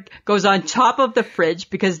 board goes on top of the fridge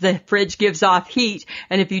because the fridge gives off heat.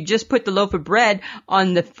 And if you just put the loaf of bread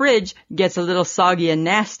on the fridge, it gets a little soggy and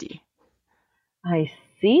nasty. I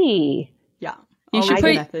see. Yeah. You should Always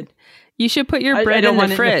put- a method. You should put your I bread don't in want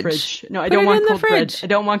the it fridge. No, I Put don't it want in the cold bread. fridge. I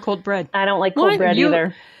don't want cold bread. I don't like cold Why? bread You-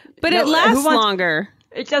 either. But No, it who lasts wants- longer.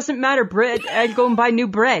 It doesn't matter. Bread. I'd go and buy new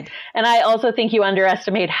bread. And I also think you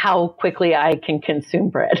underestimate how quickly I can consume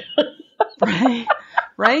bread. Right?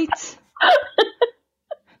 Right?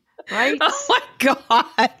 Right? Oh my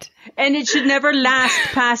God. And it should never last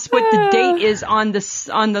past what the date is on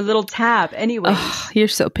the little tab. Anyway, You're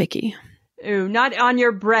so picky. Ooh, not on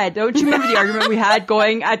your bread. Don't you remember the argument we had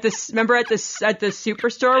going at the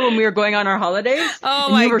superstore when we were going on our holidays? Oh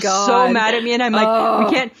And my you were God. so mad at me, and I'm like, Oh.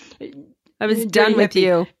 we can't. I was Dirty done with hippie.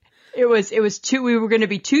 you. It was we were going to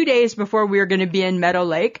be 2 days before we were going to be in Meadow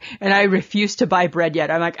Lake, and I refused to buy bread yet.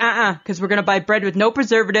 I'm like, because we're going to buy bread with no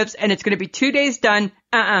preservatives, and it's going to be 2 days done.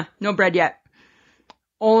 No bread yet.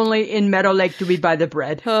 Only in Meadow Lake do we buy the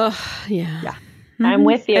bread. Oh, yeah. Yeah. I'm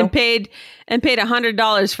with you. And paid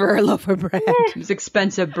 $100 for a loaf of bread. It was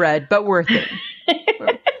expensive bread, but worth it.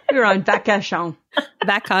 We were on vacation.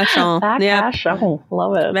 Vacation. Gosh, oh,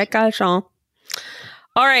 love it. Vacation.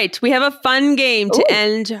 All right. We have a fun game to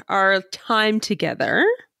end our time together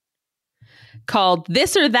called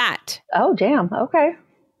This or That. Oh, damn. Okay.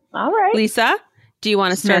 All right. Lisa, do you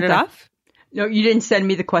want to start it Samantha. off? No, you didn't send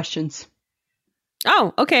me the questions.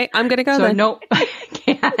 Oh, okay. I'm going to go So then. no, I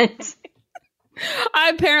can't.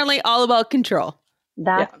 I'm apparently all about control.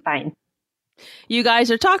 That's fine. You guys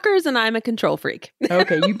are talkers and I'm a control freak.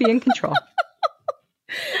 Okay, you be in control.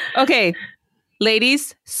 Okay,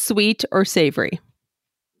 ladies, sweet or savory?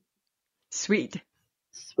 Sweet.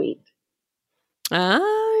 Sweet. Ah,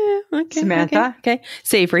 yeah. Okay. Samantha? Okay.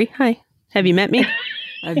 Savory. Hi. Have you met me?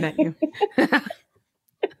 I've met you.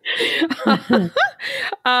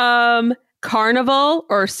 Carnival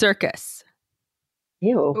or circus?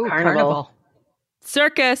 Ew, Ooh, carnival.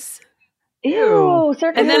 Circus. Ew,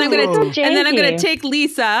 circus. And then I'm gonna is so and then I'm gonna janky. take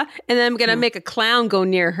Lisa, and then I'm gonna make a clown go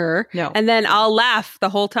near her. No. And then I'll laugh the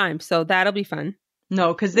whole time. So that'll be fun.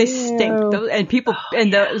 No, because they stink. Ew. Those, and people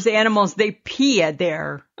and those animals, they pee at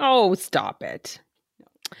there. Oh, stop it.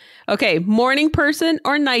 Okay, morning person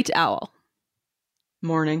or night owl?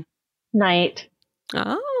 Morning. Night.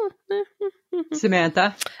 Oh.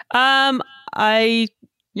 Samantha, I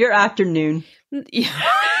you're afternoon. yeah.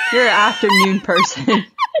 You're an afternoon person.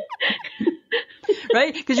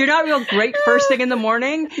 Right? Because you're not real great first thing in the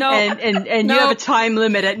morning. No. And No. you have a time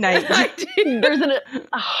limit at night. There's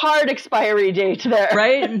a hard expiry date there.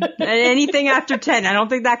 Right? And anything after 10. I don't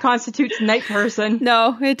think that constitutes a night person.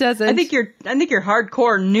 No, it doesn't. I think you're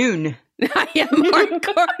hardcore noon. I am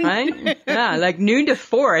hardcore. Right? Yeah, like noon to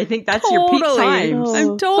 4. I think that's your peak Totally. times.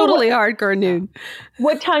 I'm totally hardcore noon.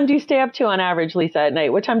 What time do you stay up to on average, Lisa, at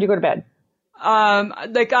night? What time do you go to bed?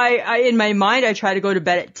 Like I in my mind I try to go to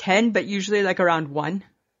bed at 10, but usually like around 1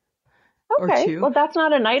 or Okay. 2. Well, that's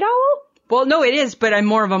not a night owl? Well, no, it is, but I'm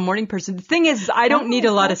more of a morning person. The thing is, I don't need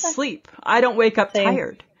a lot of okay. sleep. I don't wake up Same.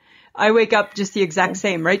 tired. I wake up just the exact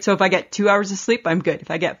same, right? So if I get 2 hours of sleep, I'm good.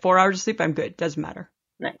 If I get 4 hours of sleep, I'm good. Doesn't matter.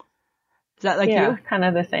 Nice. Is that like Yeah, you? kind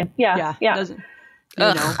of the same. Yeah. Doesn't. You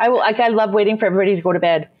Ugh. know. I love waiting for everybody to go to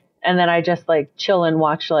bed, and then I just like chill and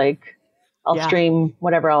watch I'll Yeah. stream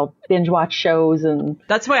whatever. I'll binge watch shows and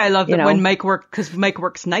That's why I love You that know. when Mike because Mike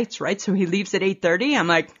works nights, right? So he leaves at 8:30. I'm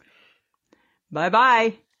like, bye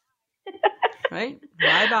bye. Right?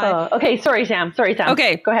 Bye bye. okay. Sorry, Sam.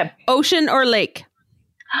 Okay. Go ahead. Ocean or lake?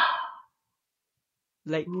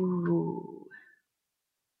 Late. Ooh.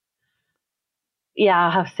 Yeah,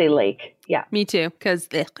 I'll have to say lake. Yeah. Me too, because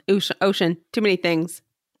ocean. Too many things.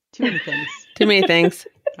 Too many things. Too many things.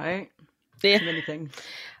 Right? Yeah. Too many things.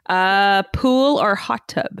 Pool or hot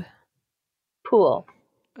tub? Pool.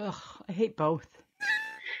 Ugh, I hate both.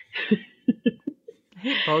 I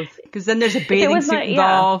hate both because then there's a bathing was suit my- yeah.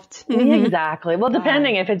 involved. Exactly. Well,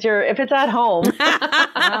 depending if it's at home.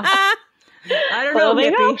 I don't know,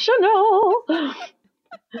 Clothing hippie. optional.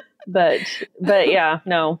 But yeah,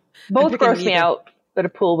 no. Both picking gross me either. out, but a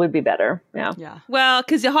pool would be better. Yeah. Yeah. Well,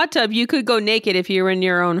 because the hot tub, you could go naked if you were in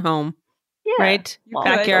your own home, Yeah. right? You Well,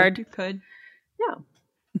 could, Backyard. You could.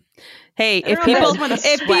 Hey, if don't know, I people just wanna if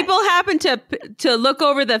sweat. people happen to look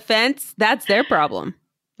over the fence, that's their problem.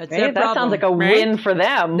 That's Right? their That sounds like a right? win for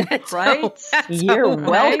them. Right? You're Right?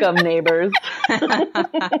 welcome, neighbors.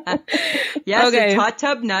 Yes, Okay. it's hot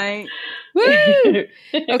tub night. Woo!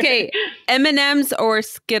 Okay, M&Ms or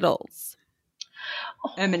Skittles?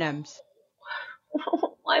 M&Ms.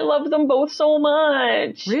 I love them both so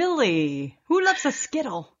much. Really? Who loves a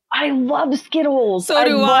Skittle? I love Skittles. So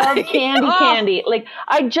do I. love candy. Like,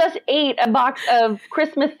 I just ate a box of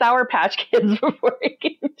Christmas Sour Patch Kids before I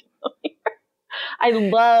came down here. I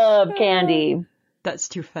love candy. That's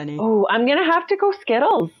too funny. Oh, I'm going to have to go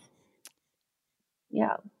Skittles.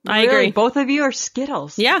 Yeah. I Really? agree. Both of you are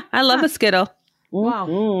Skittles. Yeah, I love a Skittle. Wow.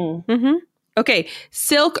 Mm. Mm-hmm. Okay,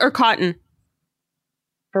 silk or cotton?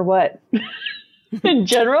 For what? In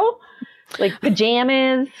general? Like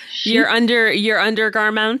pajamas? Your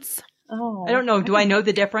undergarments? Oh. I don't know. Do I know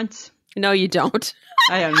the difference? No, you don't.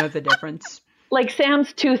 I don't know the difference. Like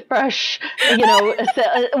Sam's toothbrush,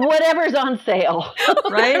 whatever's on sale.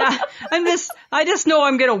 Right? I just know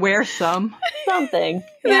I'm going to wear some. Something.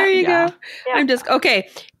 There you Yeah. go. I'm just okay.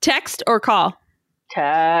 Text or call?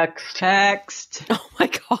 Text. Text. Oh my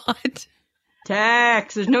god.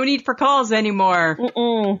 Text. There's no need for calls anymore.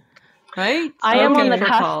 Mm-mm. Right? I am Okay on the for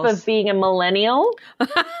cusp calls. of being a millennial.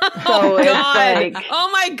 Oh it's god. like- Oh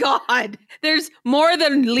my god. There's more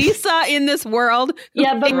than Lisa in this world.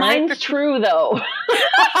 Yeah, but Right? mine's true though.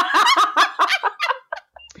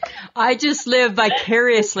 I just live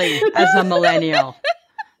vicariously as a millennial.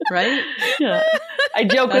 Right? Yeah. I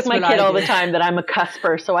joke That's with my what kid I all do. the time that I'm a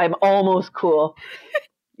cusper, so I'm almost cool.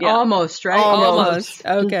 Yeah. Almost, right? Almost.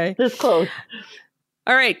 Okay. This close.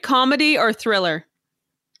 All right. Comedy or thriller?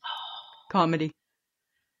 Comedy.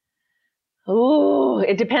 Ooh,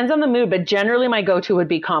 it depends on the mood, but generally my go-to would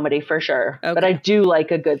be comedy for sure. Okay. But I do like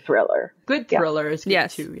a good thriller. Good Yeah. thriller is good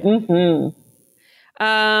Yes. too. Yeah.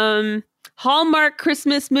 Mm-hmm. Hallmark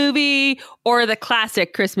Christmas movie or the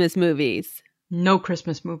classic Christmas movies? No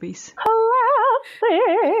Christmas movies.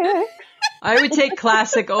 Classic. I would take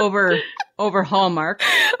classic over over Hallmark.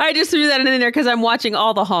 I just threw that in there because I'm watching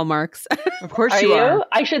all the Hallmarks. Of course Are you are.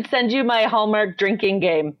 I should send you my Hallmark drinking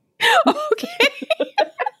game. Okay.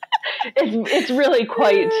 It's really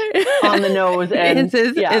quite on the nose, and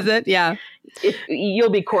Is it? Yeah. You'll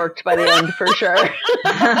be corked by the end for sure.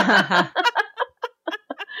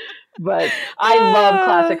 But I love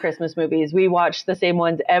classic Christmas movies. We watch the same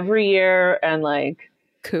ones every year, and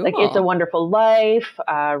Cool. like It's a Wonderful Life,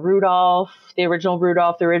 Rudolph, the original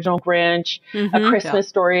Grinch, A Christmas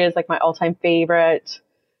Story is like my all-time favorite.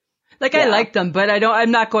 Like I like them, but I'm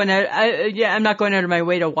not going out. I'm not going out of my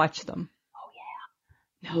way to watch them.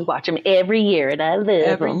 We watch them every year, and I love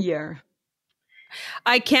Every them. year.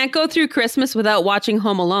 I can't go through Christmas without watching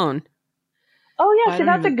Home Alone. Oh yeah, I see, don't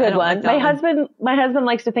that's a even- I good don't one. like that My husband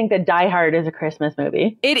likes to think that Die Hard is a Christmas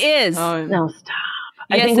movie. It is. Oh, No, stop.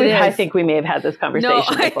 Yes, I it is. think we may have had this conversation No,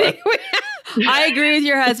 I before. think I agree with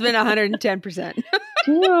your husband 110%. Dude,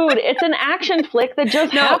 it's an action flick that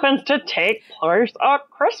just happens to take place at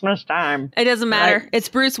Christmas time. It doesn't matter. Right. It's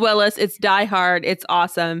Bruce Willis. It's Die Hard. It's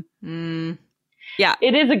awesome. mm. Yeah.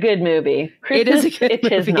 It is a good movie. It is a Christmas, good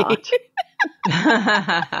it is movie.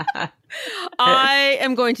 not. I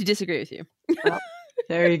am going to disagree with you.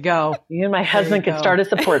 There you go. You and my husband you could go. start a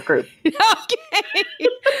support group.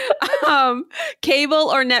 Okay. Cable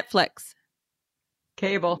or Netflix?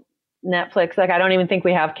 Cable. Netflix, I don't even think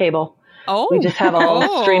we have cable. Oh. We just have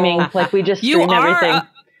all streaming. We just You stream are everything.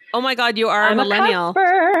 oh my God, you are I'm a millennial.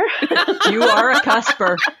 cusper. You are a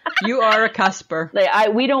cusper. You are a cusper.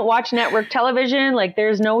 We don't watch network television.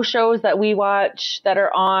 There's no shows that we watch that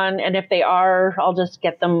are on, and if they are, I'll just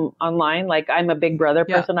get them online. I'm a Big Brother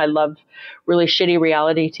person. I love really shitty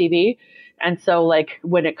reality TV, and so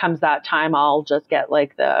when it comes that time, I'll just get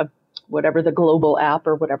the global app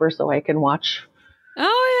or whatever, so I can watch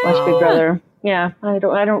Oh yeah. Big Brother. Yeah, I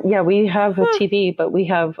don't. Yeah, we have a TV, but we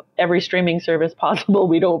have every streaming service possible.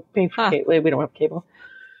 We don't pay for cable. We don't have cable.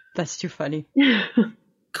 That's too funny.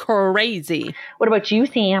 Crazy. What about you,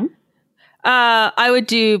 Sam? I would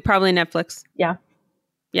do probably Netflix. Yeah.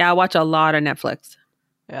 Yeah, I watch a lot of Netflix.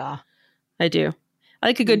 Yeah. I do. I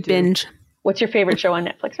like a good do. binge. What's your favorite show on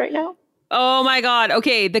Netflix right now? Oh my God.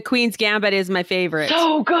 Okay, The Queen's Gambit is my favorite.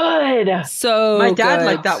 So good. So My dad good.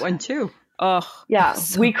 liked that one too. Oh, Yeah,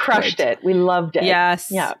 so we crushed good. it. We loved it. Yes.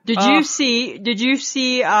 Yeah. Did you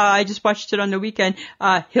see, I just watched it on the weekend,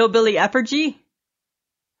 Hillbilly Effigy?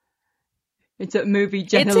 It's a movie.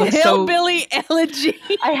 Jenna It's a looks hillbilly elegy.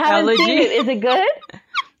 I haven't Elegy. seen it. Is it good?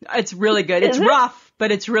 It's really good. It's Is it? rough,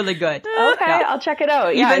 but it's really good. Okay, Yeah. I'll check it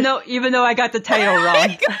out. Yeah. Even though I got the title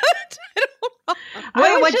wrong.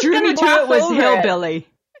 I was What just drew gonna me to gloss it was over it. Hillbilly.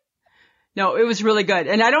 No, it was really good.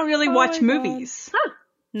 And I don't really watch my movies.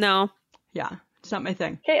 No. Yeah, it's not my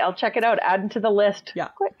thing. Okay, I'll check it out. Add it to the list. Yeah.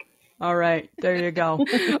 Quick. All right, there you go.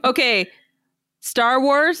 Okay. Star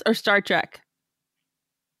Wars or Star Trek?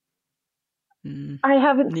 Mm. I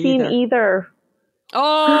haven't seen Neither. either.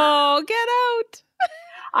 Oh, get out.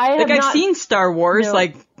 I have I've not seen Star Wars, No.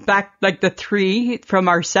 back, the 3 from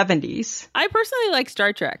our 70s. I personally like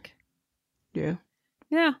Star Trek. Yeah.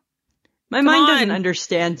 Yeah. My mind doesn't on.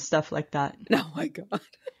 understand stuff like that. Oh my God.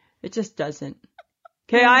 It just doesn't.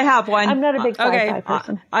 Okay, I have one. I'm not a big Okay. sci-fi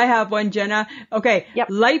person. I have one, Jenna. Okay. Yep.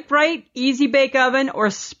 Light Bright, Easy Bake Oven, or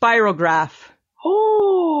Spirograph?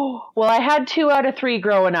 Oh, well, I had 2 out of 3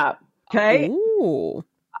 growing up. Okay. Ooh.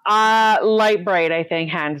 Light Bright, I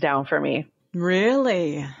think, hands down for me.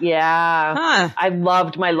 Really? Yeah. Huh. I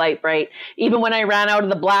loved my Light Bright. Even when I ran out of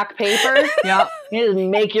the black paper, Yeah. you just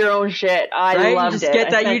make your own shit. I Right? loved You just it. get I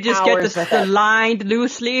that. You spent just get hours with the it. lined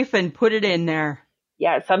loose leaf and put it in there.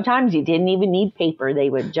 Yeah, sometimes you didn't even need paper. They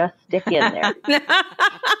would just stick in there.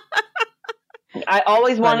 I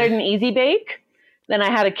always wanted an Easy Bake. Then I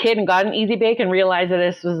had a kid and got an Easy Bake and realized that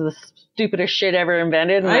this was the stupidest shit ever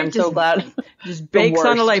invented. And Right? I'm so Just- glad. Just bakes on a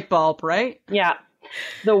worst. light bulb, right? Yeah,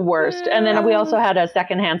 the worst. And then we also had a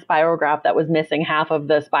secondhand spirograph that was missing half of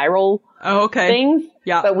the spiral Oh, okay. things.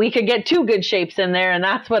 Yeah. But we could get 2 good shapes in there, and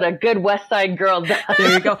that's what a good West Side girl does.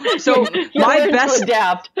 There you go. So You my learn to best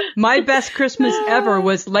adapt. my best Christmas ever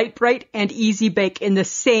was Light Bright and Easy Bake in the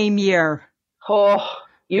same year. Oh,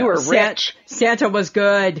 you were rich. Santa was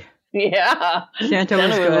good. Yeah. Santa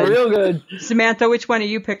was That was good. real good. Samantha, which one are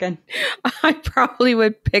you picking? I probably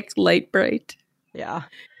would pick Light Bright. Yeah.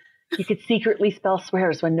 You could secretly spell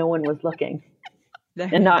swears when no one was looking There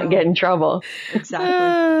and you not go. get in trouble.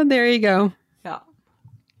 Exactly. There you go. Yeah.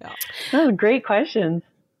 Oh, great questions.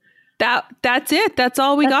 That's it. That's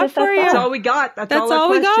all we That's got it, for that's you. That's all we got. That's That's our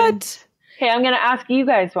all we questions. Okay, I'm going to ask you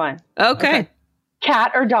guys one. got. Okay. Okay.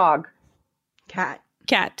 Cat or dog? Cat.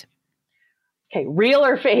 Cat. Okay, real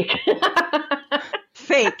or fake?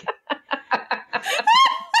 Fake.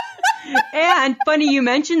 And funny you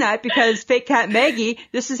mentioned that because fake cat Maggie,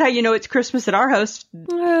 this is how you know it's Christmas at our house.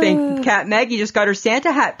 Fake cat Maggie just got her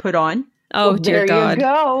Santa hat put on. Oh, dear there God. you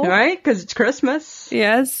go. Right? Because it's Christmas.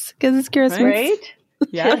 Yes, because it's Christmas. Right?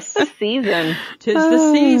 Yes. Tis the season. Tis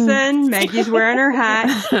the season. Maggie's wearing her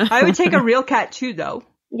hat. I would take a real cat too, though.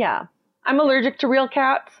 Yeah. I'm allergic to real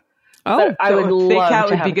cats. Oh, But I would So a fake love cat to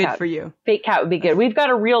would have be a good cat. for you. Fake cat would be good. We've got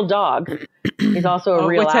a real dog. He's also a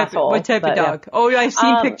real what type, asshole. What type of but, yeah. dog? Oh, I've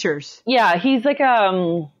seen pictures. Yeah, he's like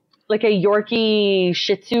a Yorkie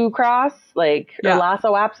Shih Tzu cross, or Lhasa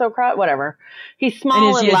Apso cross, whatever. He's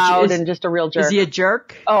small and loud and just a real jerk. Is he a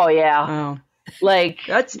jerk? Oh yeah, Oh, like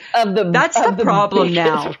that's of the that's of the problem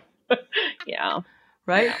now, Yeah,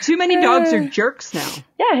 right? Too many dogs are jerks now.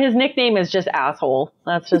 yeah. His nickname is just asshole.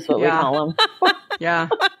 That's just what we Yeah. call him. Yeah,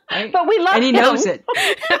 right? But we love and he him. knows it.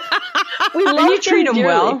 We love And you treat him dearly.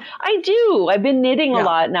 well. I do. I've been knitting Yeah. a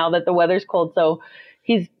lot now that the weather's cold, so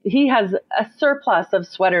he has a surplus of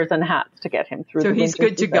sweaters and hats to get him through. So the he's winter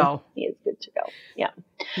good to season. go. He is good to go. Yeah.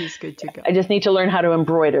 He's good to go. I just need to learn how to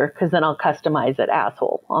embroider because then I'll customize it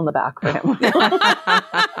asshole on the back for him.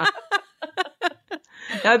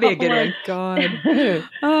 That'd be a good one. God. That'd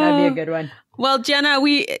be a good one. Well, Jenna,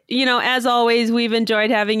 as always, we've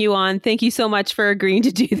enjoyed having you on. Thank you so much for agreeing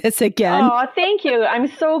to do this again. Oh, thank you. I'm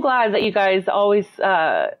so glad that you guys always,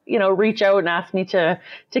 reach out and ask me to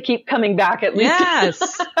keep coming back at least.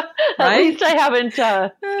 Yes. At Right? least I haven't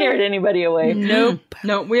scared anybody away. Nope.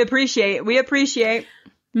 No, we appreciate.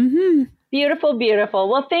 Mm-hmm. Beautiful, beautiful.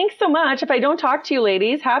 Well, thanks so much. If I don't talk to you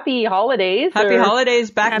ladies, happy holidays. Happy or holidays.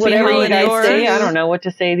 Back to Whatever you you guys yours. say. I don't know what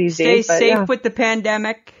to say these Stay days. But safe yeah. with the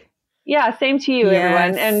pandemic. Yeah, same to you,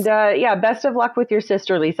 Yes. everyone. And best of luck with your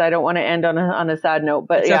sister, Lisa. I don't want to end on a sad note,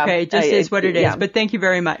 but It's yeah, okay. It just is what it is. yeah. But thank you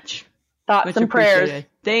very much. Thoughts Much and prayers. appreciated.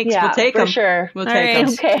 Thanks. Yeah, We'll take for them. sure. We'll All take right.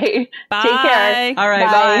 them. Okay. Bye. Take care. All right.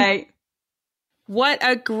 Bye. Bye. What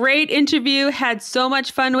a great interview. Had so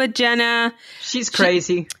much fun with Jenna. She's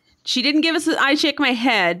crazy. She didn't give us an I shake my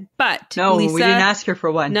head, but No, Lisa, we didn't ask her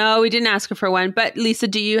for one. No, we didn't ask her for one. But Lisa,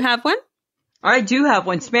 do you have one? I do have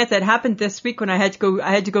one, Samantha. It happened this week when I had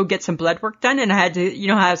to go get some blood work done, and I had to,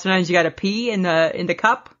 how sometimes you got to pee in the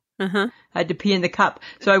cup. Uh-huh. I had to pee in the cup,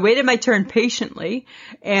 so I waited my turn patiently.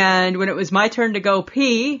 And when it was my turn to go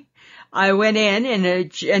pee, I went in,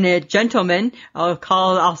 and a gentleman,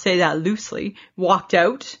 I'll say that loosely, walked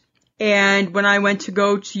out. And when I went to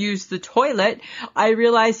go to use the toilet, I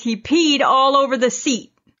realized he peed all over the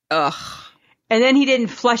seat, Ugh. and then he didn't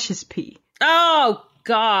flush his pee. Oh,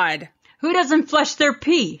 God. Who doesn't flush their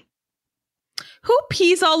pee? Who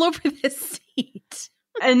pees all over the seat?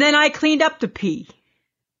 And then I cleaned up the pee.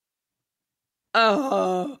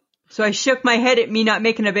 Oh. So I shook my head at me not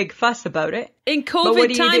making a big fuss about it. In But what COVID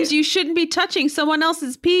do you times, do? you shouldn't be touching someone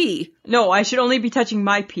else's pee. No, I should only be touching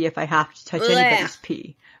my pee if I have to touch Blech. anybody's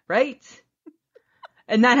pee, right?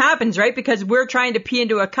 And that happens, right? Because we're trying to pee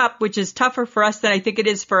into a cup, which is tougher for us than I think it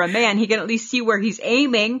is for a man. He can at least see where he's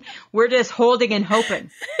aiming. We're just holding and hoping.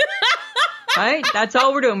 Right? That's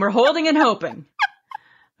all we're doing. We're holding and hoping.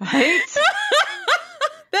 Right?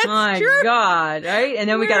 That's My true. God, right? And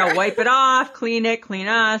then we gotta wipe it off, clean it, clean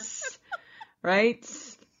us, right?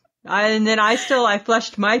 And then I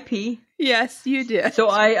flushed my pee. Yes, you did. So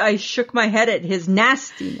I shook my head at his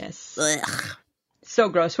nastiness. Ugh. So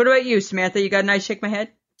gross. What about you, Samantha? You got an I shake my head?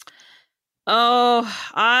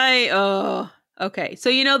 Okay. So,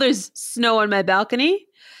 there's snow on my balcony.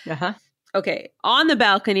 Uh-huh. Okay. On the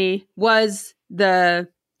balcony was the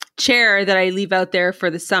chair that I leave out there for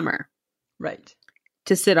the summer Right.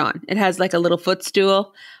 to sit on. It has like a little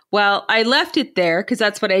footstool. Well, I left it there because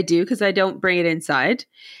that's what I do because I don't bring it inside.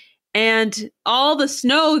 And all the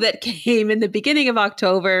snow that came in the beginning of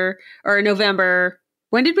October or November.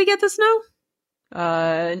 When did we get the snow?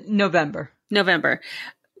 November. November.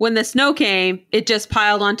 When the snow came, it just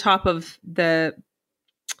piled on top of the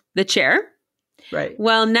chair. Right.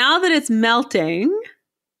 Well, now that it's melting,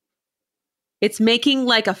 it's making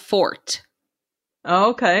like a fort. Oh,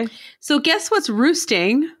 okay. So guess what's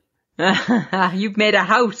roosting? You've made a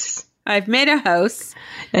house. I've made a house.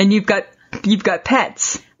 And you've got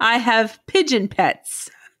pets. I have pigeon pets.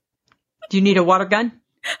 Do you need a water gun?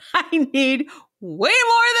 I need way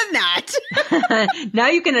more than that. Now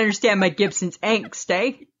you can understand my Gibson's angst,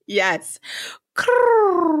 eh? Yes.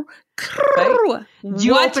 Krrr, krrr. Right? Do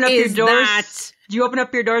you What open up your is doors? that? Do you open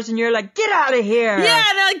up your doors and you're like, get out of here? Yeah,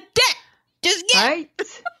 and I'm like, just get. Right?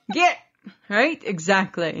 Get. Right?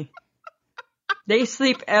 Exactly. They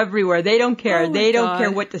sleep everywhere. They don't care. Oh my They don't God.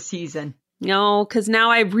 care what the season. No, because now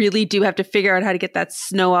I really do have to figure out how to get that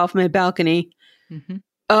snow off my balcony. Mm-hmm.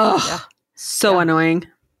 Oh, Yeah. so Yeah. annoying.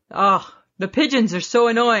 Oh, The pigeons are so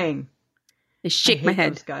annoying. I shake my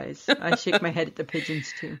head. Those guys. I shake my head at the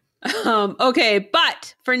pigeons too. Okay,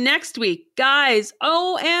 but for next week, guys,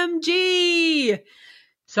 OMG!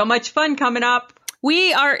 So much fun coming up.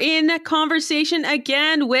 We are in conversation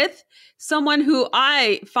again with someone who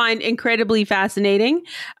I find incredibly fascinating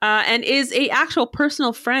and is a actual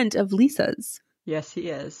personal friend of Lisa's. Yes, he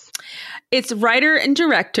is. It's writer and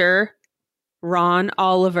director Ron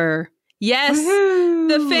Oliver. Yes, Woohoo!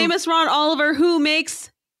 the famous Ron Oliver who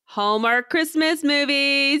makes Hallmark Christmas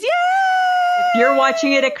movies. Yay! If you're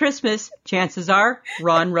watching it at Christmas, chances are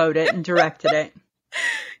Ron wrote it and directed it.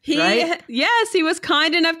 Right? Yes, he was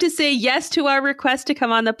kind enough to say yes to our request to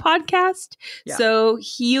come on the podcast. Yeah. So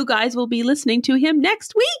you guys will be listening to him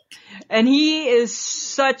next week. And he's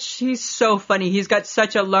so funny. He's got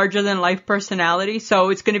such a larger than life personality. So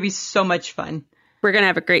it's going to be so much fun. We're going to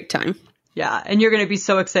have a great time. Yeah. And you're going to be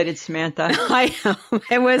so excited, Samantha. I know.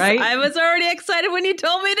 I was already excited when you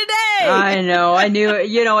told me today. I know. I knew,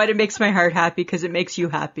 you know what? It makes my heart happy because it makes you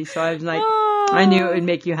happy. So I was like, I knew it would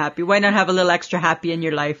make you happy. Why not have a little extra happy in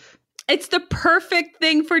your life? It's the perfect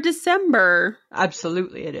thing for December.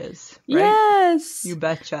 Absolutely it is. Right? Yes. You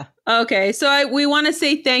betcha. Okay, so we want to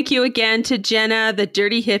say thank you again to Jenna, the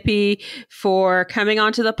Dirty Hippie, for coming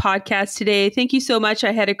onto the podcast today. Thank you so much.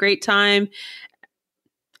 I had a great time.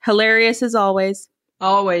 Hilarious as always.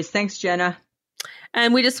 Always. Thanks, Jenna.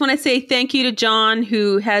 And we just want to say thank you to John,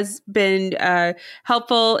 who has been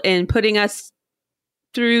helpful in putting us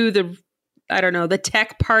through the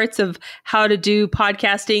tech parts of how to do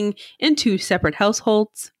podcasting in 2 separate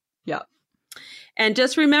households. Yeah. And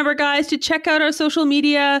just remember, guys, to check out our social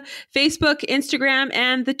media, Facebook, Instagram,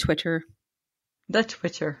 and the Twitter. The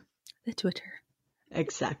Twitter.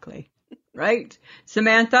 Exactly. Right.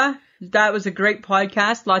 Samantha, that was a great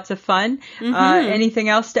podcast. Lots of fun. Mm-hmm. Anything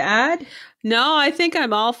else to add? No, I think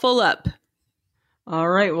I'm all full up. All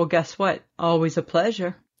right. Well, guess what? Always a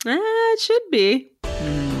pleasure. It should be.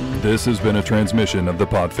 This has been a transmission of the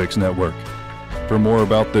Podfix Network. For more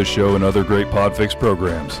about this show and other great Podfix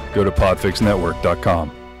programs, go to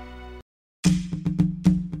podfixnetwork.com.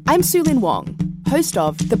 I'm Sulin Wong, host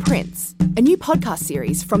of The Prince, a new podcast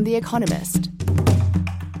series from The Economist.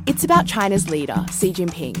 It's about China's leader, Xi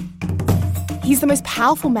Jinping. He's the most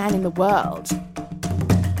powerful man in the world,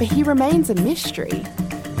 but he remains a mystery.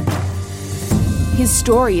 His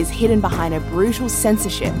story is hidden behind a brutal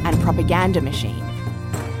censorship and propaganda machine.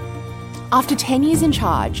 After 10 years in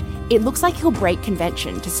charge, it looks like he'll break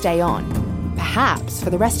convention to stay on, perhaps for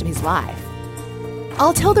the rest of his life.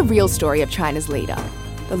 I'll tell the real story of China's leader,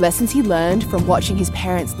 the lessons he learned from watching his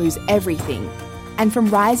parents lose everything and from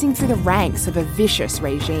rising through the ranks of a vicious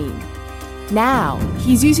regime. Now,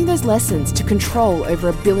 he's using those lessons to control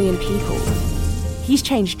over 1 billion people. He's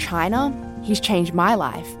changed China, he's changed my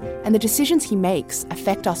life, and the decisions he makes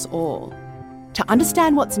affect us all. To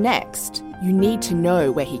understand what's next, you need to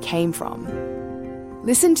know where he came from.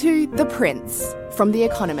 Listen to The Prince from The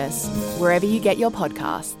Economist, wherever you get your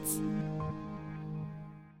podcasts.